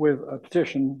march with a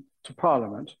petition to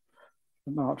Parliament.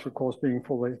 The march, of course, being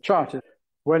for the Charter.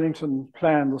 Wellington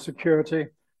planned the security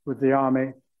with the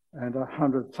army and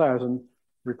 100,000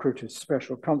 recruited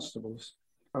special constables.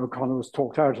 O'Connor was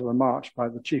talked out of the march by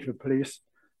the chief of police.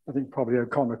 I think probably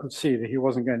O'Connor could see that he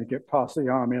wasn't going to get past the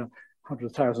army and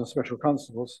 100,000 special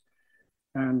constables.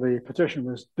 And the petition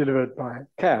was delivered by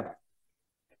cab.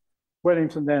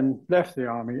 Wellington then left the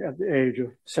army at the age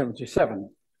of 77.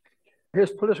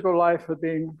 His political life had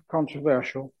been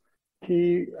controversial.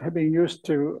 He had been used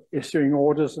to issuing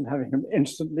orders and having them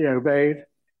instantly obeyed,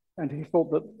 and he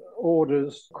thought that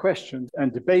orders questioned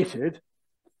and debated,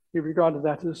 he regarded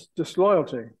that as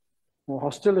disloyalty or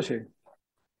hostility.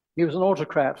 He was an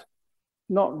autocrat,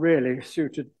 not really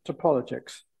suited to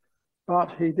politics,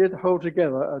 but he did hold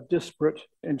together a disparate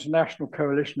international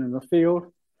coalition in the field.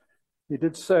 He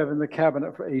did serve in the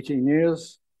cabinet for 18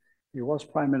 years. He was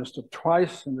Prime Minister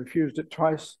twice and refused it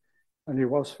twice, and he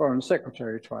was Foreign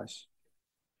Secretary twice.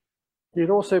 He had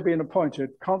also been appointed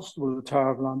Constable of the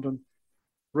Tower of London,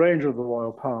 Ranger of the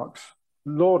Royal Parks,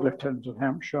 Lord Lieutenant of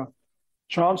Hampshire,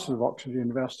 Chancellor of Oxford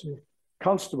University,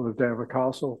 Constable of Dover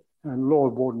Castle, and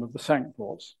Lord Warden of the Cinque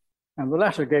Ports. And the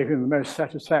latter gave him the most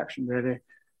satisfaction, really,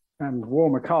 and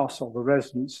Warmer Castle, the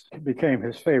residence, became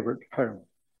his favourite home.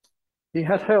 He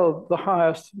had held the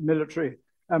highest military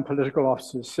and political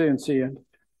offices, C&C and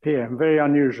PM, very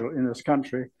unusual in this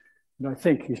country. And I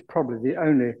think he's probably the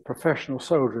only professional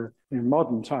soldier in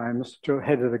modern times to have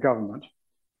headed a government.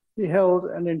 He held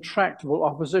an intractable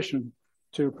opposition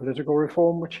to political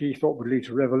reform, which he thought would lead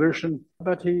to revolution,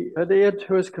 but he adhered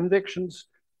to his convictions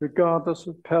regardless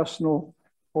of personal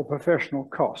or professional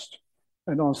cost.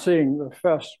 And on seeing the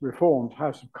first reformed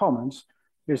House of Commons,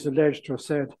 he is alleged to have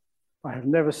said, "I have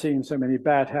never seen so many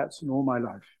bad hats in all my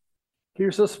life." He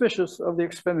was suspicious of the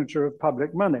expenditure of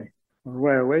public money on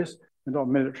railways and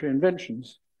on military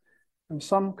inventions, and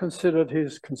some considered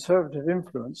his conservative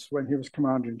influence when he was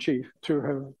Commander-in-Chief to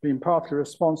have been partly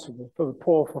responsible for the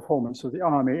poor performance of the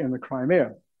army in the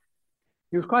Crimea.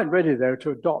 He was quite ready, though,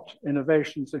 to adopt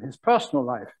innovations in his personal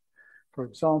life. For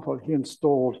example, he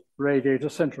installed radiator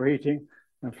central heating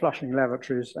and flushing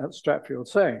lavatories at Stratfield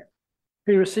Say.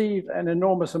 He received an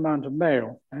enormous amount of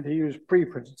mail, and he used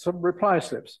pre-printed reply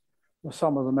slips for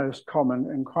some of the most common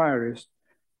inquiries.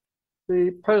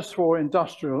 The post-war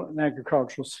industrial and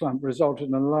agricultural slump resulted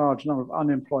in a large number of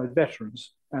unemployed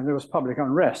veterans, and there was public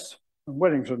unrest, and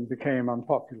Wellington became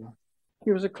unpopular.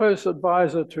 He was a close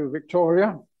advisor to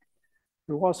Victoria,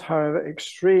 who was, however,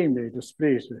 extremely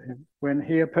displeased with him when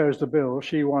he opposed a bill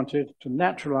she wanted to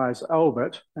naturalize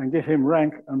Albert and give him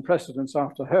rank and precedence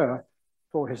after her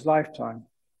for his lifetime.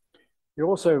 He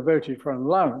also voted for an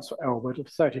allowance for Albert of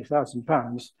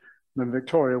 £30,000 when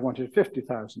Victoria wanted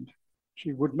 £50,000.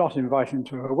 She would not invite him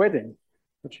to her wedding,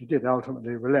 but she did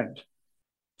ultimately relent.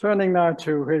 Turning now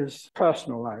to his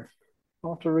personal life.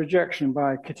 After rejection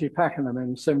by Kitty Pakenham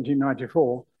in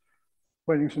 1794,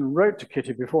 Wellington wrote to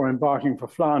Kitty before embarking for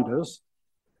Flanders,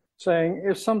 saying,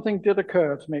 "If something did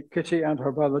occur to make Kitty and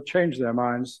her brother change their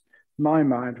minds, my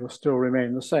mind will still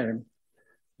remain the same."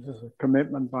 This is a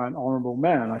commitment by an honourable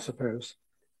man, I suppose.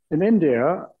 In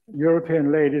India,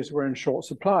 European ladies were in short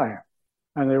supply,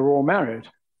 and they were all married.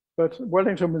 But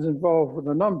Wellington was involved with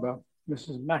a number: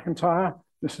 Mrs. McIntyre,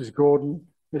 Mrs. Gordon,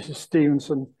 Mrs.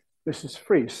 Stevenson, Mrs.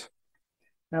 Freese.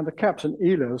 And the Captain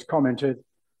Ehlers commented,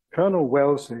 "Colonel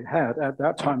Wellesley had at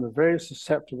that time a very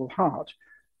susceptible heart,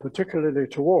 particularly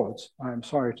towards, I am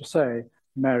sorry to say,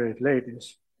 married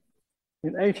ladies."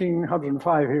 In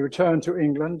 1805, he returned to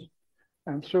England,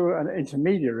 and through an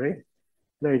intermediary,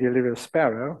 Lady Olivia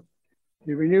Sparrow,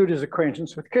 he renewed his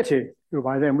acquaintance with Kitty, who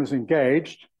by then was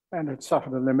engaged and had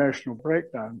suffered an emotional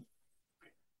breakdown.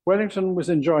 Wellington was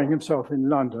enjoying himself in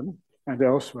London and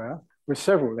elsewhere with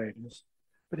several ladies,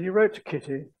 but he wrote to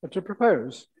Kitty to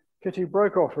propose. Kitty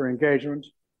broke off her engagement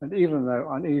and, even though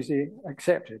uneasy,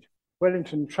 accepted.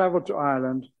 Wellington travelled to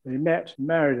Ireland. They met and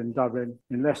married in Dublin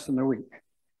in less than a week.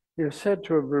 He is said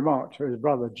to have remarked to his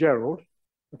brother Gerald,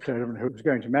 the clergyman who was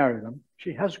going to marry them.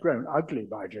 She has grown ugly,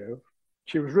 by Jove.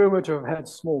 She was rumoured to have had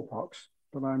smallpox,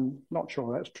 but I'm not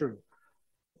sure that's true.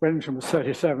 Wellington was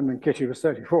 37 and Kitty was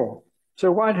 34.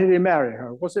 So why did he marry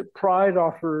her? Was it pride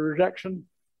after a rejection?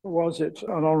 Or was it an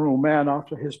honourable man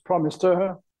after his promise to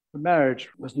her? The marriage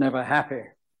was never happy.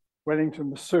 Wellington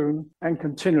was soon and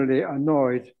continually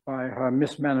annoyed by her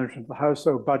mismanagement of the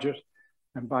household budget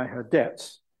and by her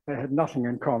debts. They had nothing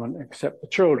in common except the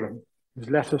children,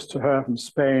 whose letters to her from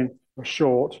Spain were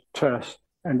short, terse,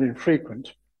 and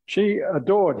infrequent. She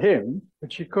adored him,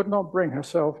 but she could not bring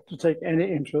herself to take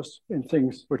any interest in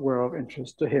things which were of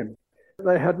interest to him.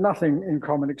 They had nothing in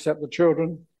common except the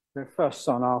children. Their first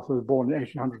son, Arthur, was born in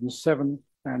 1807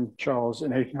 and Charles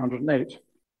in 1808.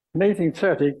 In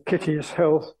 1830, Kitty's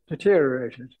health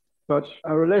deteriorated, but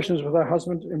her relations with her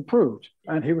husband improved,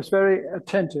 and he was very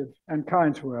attentive and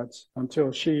kind to her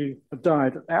until she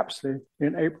died at Apsley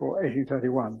in April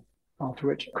 1831, after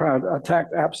which the crowd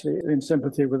attacked Apsley in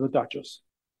sympathy with the Duchess.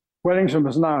 Wellington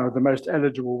was now the most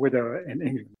eligible widower in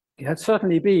England. He had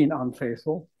certainly been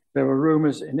unfaithful. There were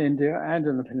rumours in India and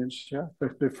in the Peninsula,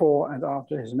 both before and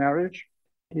after his marriage.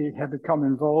 He had become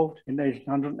involved in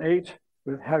 1808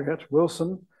 with Harriet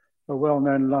Wilson, a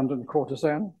well-known London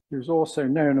courtesan, who was also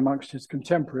known amongst his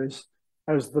contemporaries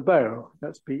as the Beau,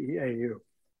 that's B-E-A-U.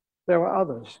 There were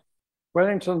others.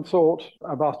 Wellington thought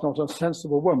Arbuthnot a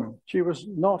sensible woman. She was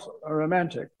not a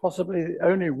romantic, possibly the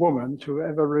only woman to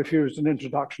ever refuse an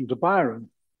introduction to Byron.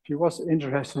 She was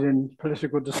interested in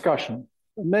political discussion.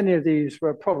 Many of these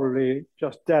were probably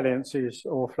just dalliances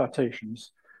or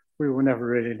flirtations. We will never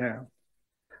really know.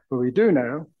 But we do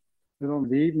know that on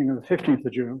the evening of the 15th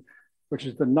of June, which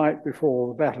is the night before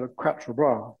the Battle of Quatre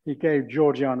Bras, he gave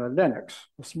Georgiana Lennox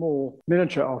a small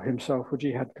miniature of himself which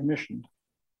he had commissioned.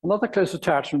 Another close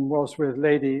attachment was with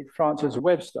Lady Frances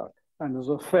Webster, and was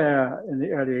a affair in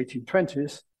the early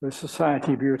 1820s with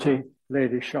society beauty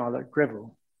Lady Charlotte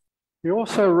Greville. He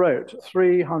also wrote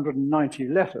 390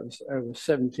 letters over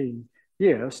 17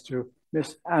 years to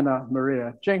Miss Anna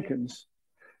Maria Jenkins.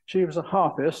 She was a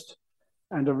harpist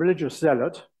and a religious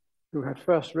zealot who had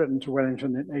first written to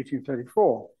Wellington in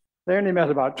 1834. They only met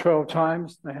about 12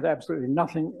 times. They had absolutely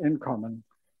nothing in common.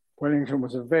 Wellington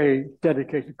was a very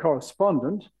dedicated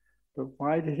correspondent, but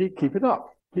why did he keep it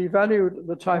up? He valued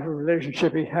the type of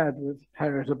relationship he had with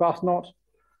Harriet Arbuthnot,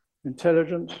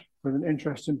 intelligent, with an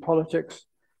interest in politics,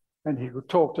 and he could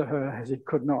talk to her as he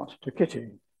could not to Kitty. It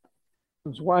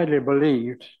was widely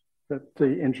believed that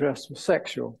the interest was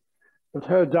sexual, but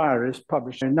her diaries,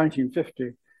 published in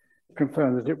 1950,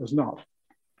 confirmed that it was not.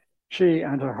 She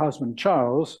and her husband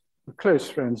Charles were close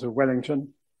friends of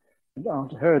Wellington, and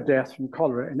after her death from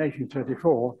cholera in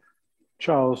 1834,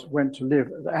 Charles went to live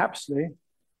at Apsley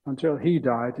until he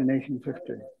died in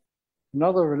 1850.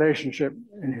 Another relationship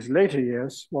in his later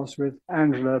years was with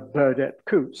Angela Burdett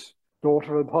Coutts,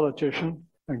 daughter of a politician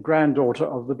and granddaughter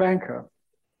of the banker,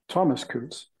 Thomas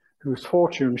Coutts, whose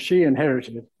fortune she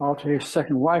inherited after his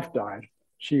second wife died.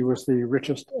 She was the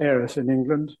richest heiress in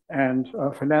England and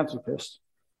a philanthropist.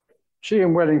 She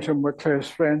and Wellington were close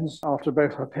friends after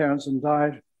both her parents had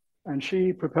died, and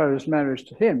she proposed marriage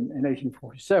to him in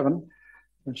 1847,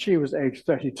 when she was aged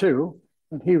 32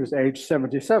 and he was aged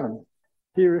 77.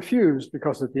 He refused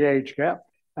because of the age gap,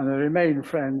 and they remained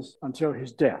friends until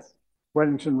his death.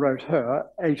 Wellington wrote her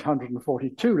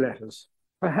 842 letters.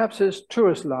 Perhaps his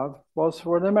truest love was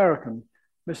for an American,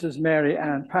 Mrs. Mary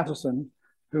Ann Patterson,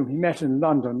 whom he met in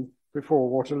London before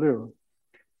Waterloo.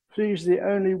 She's the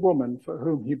only woman for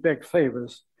whom he begged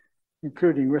favours,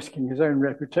 including risking his own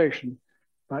reputation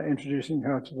by introducing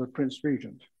her to the Prince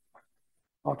Regent.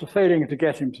 After failing to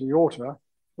get him to the altar,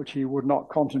 which he would not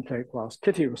contemplate whilst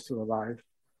Kitty was still alive,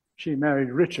 she married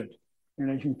Richard in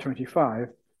 1825,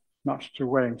 much to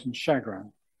Wellington's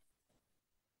chagrin.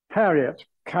 Harriet,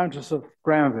 Countess of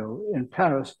Granville, in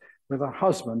Paris with her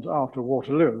husband after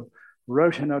Waterloo,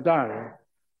 wrote in her diary,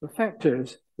 "The fact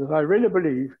is that I really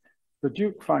believe the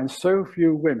Duke finds so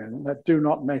few women that do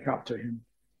not make up to him."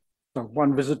 So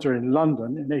one visitor in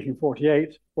London in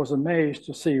 1848 was amazed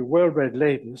to see well-bred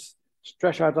ladies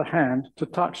stretch out a hand to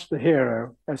touch the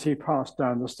hero as he passed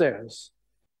down the stairs.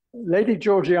 Lady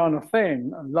Georgiana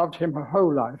Fane loved him her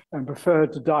whole life and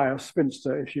preferred to die a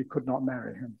spinster if she could not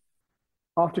marry him.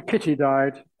 After Kitty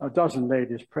died, a dozen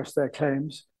ladies pressed their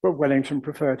claims, but Wellington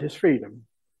preferred his freedom.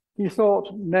 He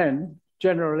thought men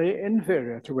generally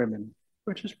inferior to women,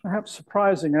 which is perhaps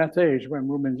surprising at that age when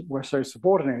women were so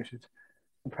subordinated,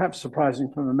 and perhaps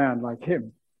surprising from a man like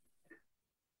him.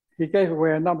 He gave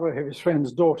away a number of his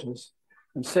friends' daughters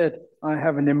and said, "I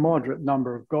have an immoderate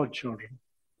number of godchildren."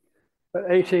 At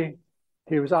 80,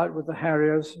 He was out with the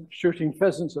Harriers, shooting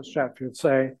pheasants at Stratford,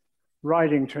 say,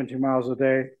 riding 20 miles a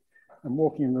day and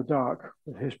walking in the dark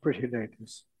with his pretty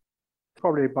ladies.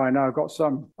 Probably by now got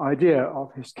some idea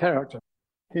of his character.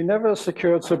 He never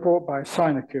secured support by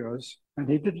sinecures, and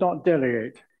he did not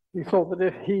delegate. He thought that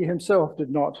if he himself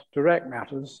did not direct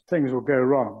matters, things would go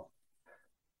wrong.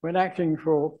 When acting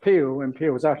for Peel, when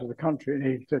Peel was out of the country in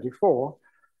 1834,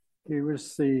 he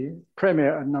was the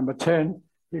Premier at Number 10.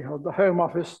 He held the Home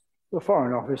Office, the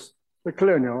Foreign Office, the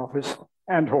Colonial Office,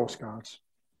 and Horse Guards.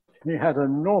 He had an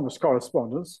enormous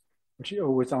correspondence, which he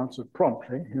always answered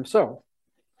promptly himself.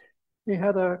 He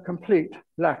had a complete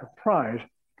lack of pride.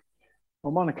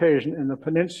 On one occasion in the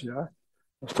Peninsula,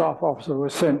 a staff officer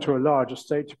was sent to a large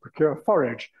estate to procure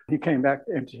forage. He came back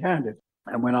empty-handed,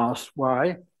 and when asked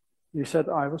why, he said,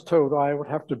 "I was told I would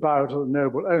have to bow to the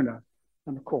noble owner,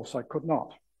 and of course I could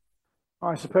not.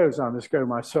 I suppose I must go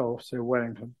myself," said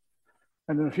Wellington.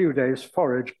 And in a few days,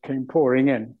 forage came pouring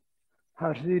in.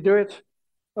 How did he do it?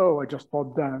 "Oh, I just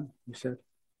bobbed down," he said.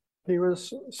 He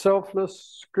was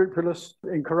selfless, scrupulous,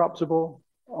 incorruptible,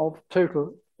 of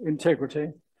total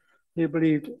integrity. He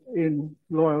believed in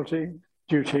loyalty,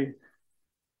 duty,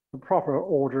 the proper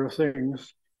order of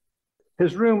things.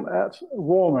 His room at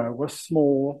Warmer was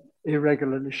small,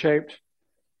 irregularly shaped,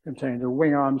 contained a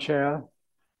wing armchair,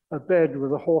 a bed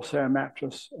with a horsehair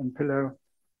mattress and pillow,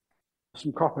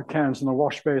 some copper cans and a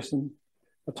wash basin,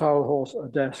 a towel horse, a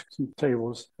desk, some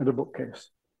tables, and a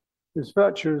bookcase. His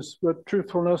virtues were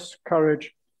truthfulness,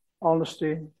 courage,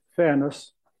 honesty,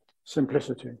 fairness,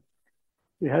 simplicity.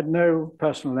 He had no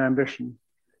personal ambition.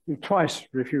 He twice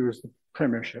refused the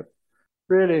premiership.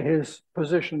 Really, his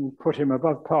position put him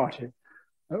above party,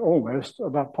 almost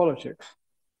above politics.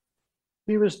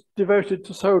 He was devoted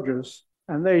to soldiers,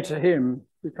 and they to him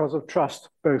because of trust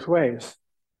both ways.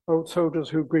 Old soldiers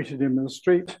who greeted him in the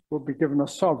street would be given a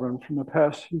sovereign from the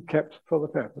purse he kept for the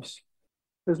purpose.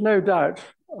 There's no doubt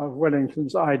of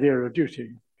Wellington's idea of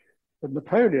duty, but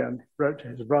Napoleon wrote to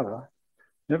his brother,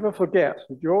 "Never forget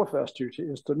that your first duty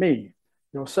is to me,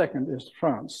 your second is to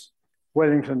France."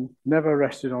 Wellington never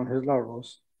rested on his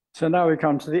laurels. So now we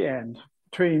come to the end.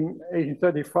 Between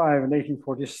 1835 and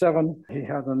 1847, he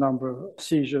had a number of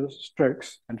seizures,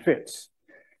 strokes, and fits.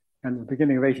 And at the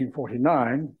beginning of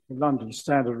 1849, the London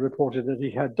Standard reported that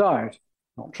he had died.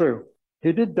 Not true.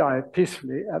 He did die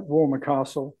peacefully at Warmer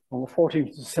Castle on the 14th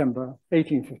of December,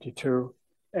 1852,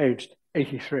 aged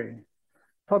 83.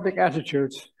 Public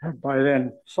attitudes had by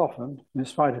then softened in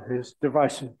spite of his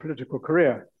divisive political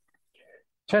career.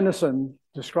 Tennyson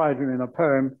described him in a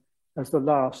poem as the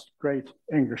last great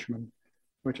Englishman,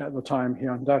 which at the time he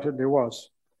undoubtedly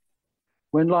was.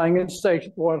 When lying in state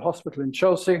at the Royal Hospital in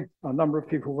Chelsea, a number of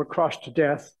people were crushed to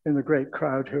death in the great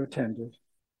crowd who attended.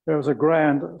 There was a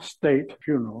grand state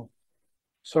funeral.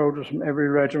 Soldiers from every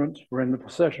regiment were in the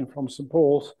procession from St.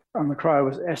 Paul's, and the crowd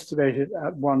was estimated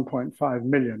at 1.5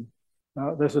 million.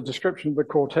 There's a description of the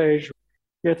cortege,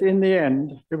 yet in the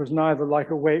end, it was neither like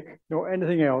a wake nor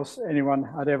anything else anyone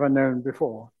had ever known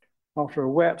before. After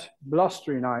a wet,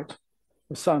 blustery night,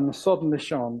 the sun suddenly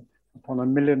shone upon 1.5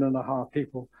 million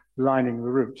people lining the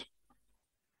route.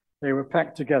 They were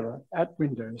packed together at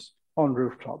windows, on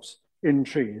rooftops, in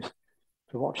trees,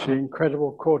 to watch the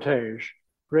incredible cortege,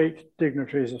 great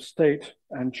dignitaries of state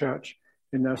and church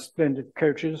in their splendid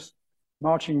coaches,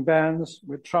 marching bands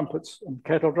with trumpets and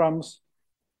kettle drums,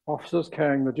 officers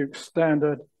carrying the Duke's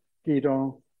standard,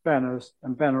 guidon, banners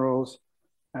and banneroles,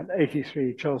 and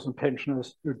 83 chosen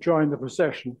pensioners who joined the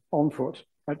procession on foot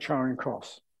at Charing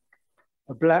Cross.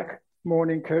 A black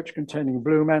mourning coach containing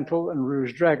blue mantle and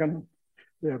rouge dragon,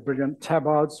 their brilliant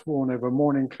tabards worn over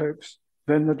mourning cloaks,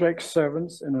 then the Drake's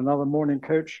servants in another mourning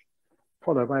coach,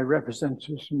 followed by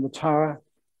representatives from the Tower,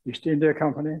 East India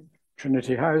Company,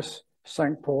 Trinity House,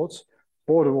 Cinque Ports,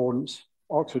 Border Wardens,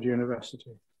 Oxford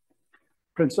University.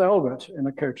 Prince Albert in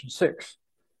a coach and six,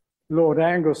 Lord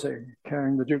Anglesey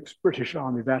carrying the Duke's British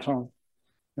Army baton,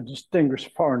 and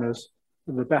distinguished foreigners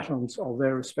with the batons of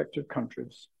their respective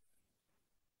countries.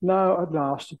 Now at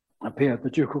last appeared the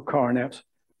ducal coronet,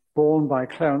 borne by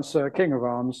Clarence Sir King of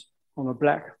Arms on a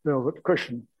black velvet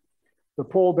cushion, the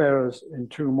pallbearers in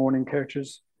 2 mourning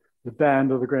coaches, the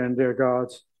band of the Grenadier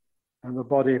Guards, and the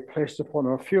body placed upon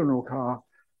a funeral car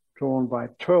drawn by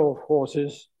 12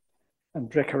 horses and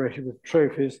decorated with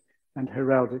trophies and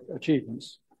heraldic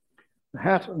achievements. The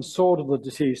hat and sword of the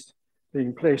deceased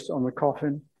being placed on the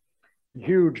coffin, the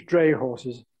huge dray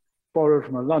horses borrowed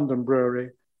from a London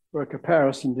brewery were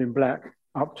caparisoned in black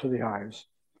up to the eyes.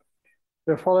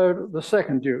 There followed the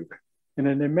second Duke in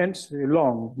an immensely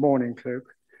long mourning cloak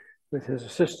with his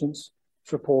assistants,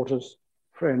 supporters,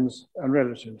 friends, and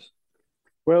relatives.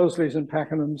 Wellesleys and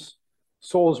Pakenhams,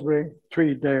 Salisbury,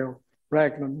 Tweeddale,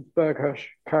 Raglan, Burghurst,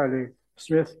 Cowley,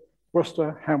 Smith,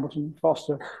 Worcester, Hamilton,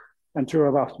 Foster, and 2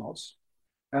 Arbuthnot's.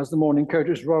 As the morning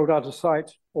coaches rolled out of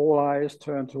sight, all eyes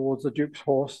turned towards the Duke's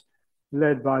horse,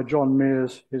 led by John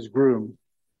Mears, his groom.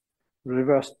 The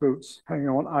reversed boots hanging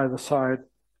on either side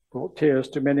brought tears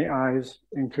to many eyes,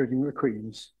 including the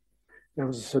Queen's. There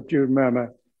was a subdued murmur,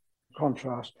 in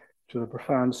contrast to the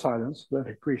profound silence that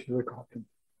had greeted the coffin.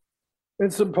 In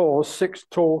St. Paul's, 6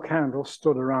 tall candles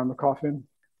stood around the coffin,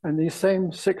 and these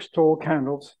same 6 tall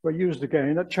candles were used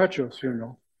again at Churchill's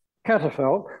funeral.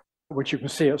 Catafalque, which you can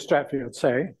see at Stratfield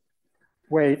Say,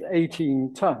 weighed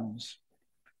 18 tons,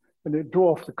 and it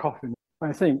dwarfed the coffin.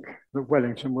 I think that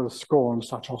Wellington will scorn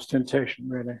such ostentation,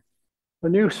 really. The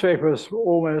newspapers were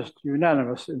almost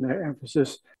unanimous in their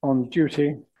emphasis on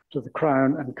duty to the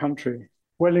Crown and country.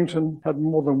 Wellington had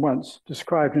more than once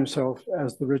described himself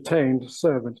as the retained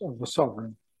servant of the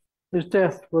sovereign. His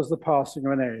death was the passing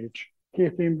of an age. He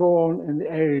had been born in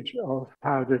the age of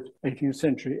powdered 18th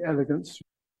century elegance,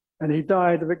 and he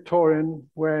died a Victorian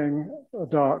wearing a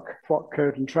dark frock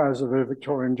coat and trousers of a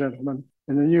Victorian gentleman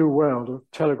in the new world of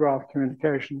telegraph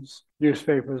communications,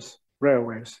 newspapers,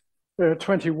 railways. There are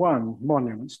 21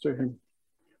 monuments to him.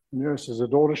 The nearest is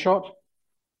at Aldershot.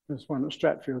 There's one at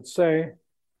Stratfield Say,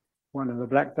 one in the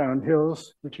Blackdown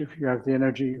Hills, which if you have the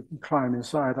energy, you can climb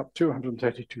inside up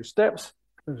 232 steps.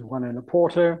 There's one in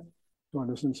Oporto, one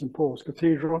is in St. Paul's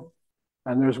Cathedral,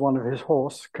 and there's one of his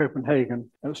horse,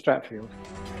 Copenhagen, at Stratfield.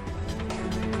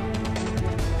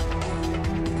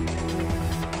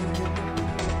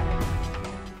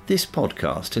 This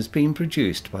podcast has been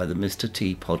produced by the Mr.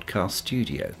 T Podcast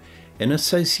Studio in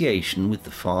association with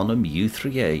the Farnham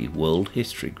U3A World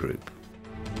History Group.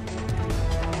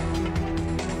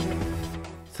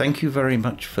 Thank you very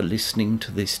much for listening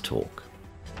to this talk.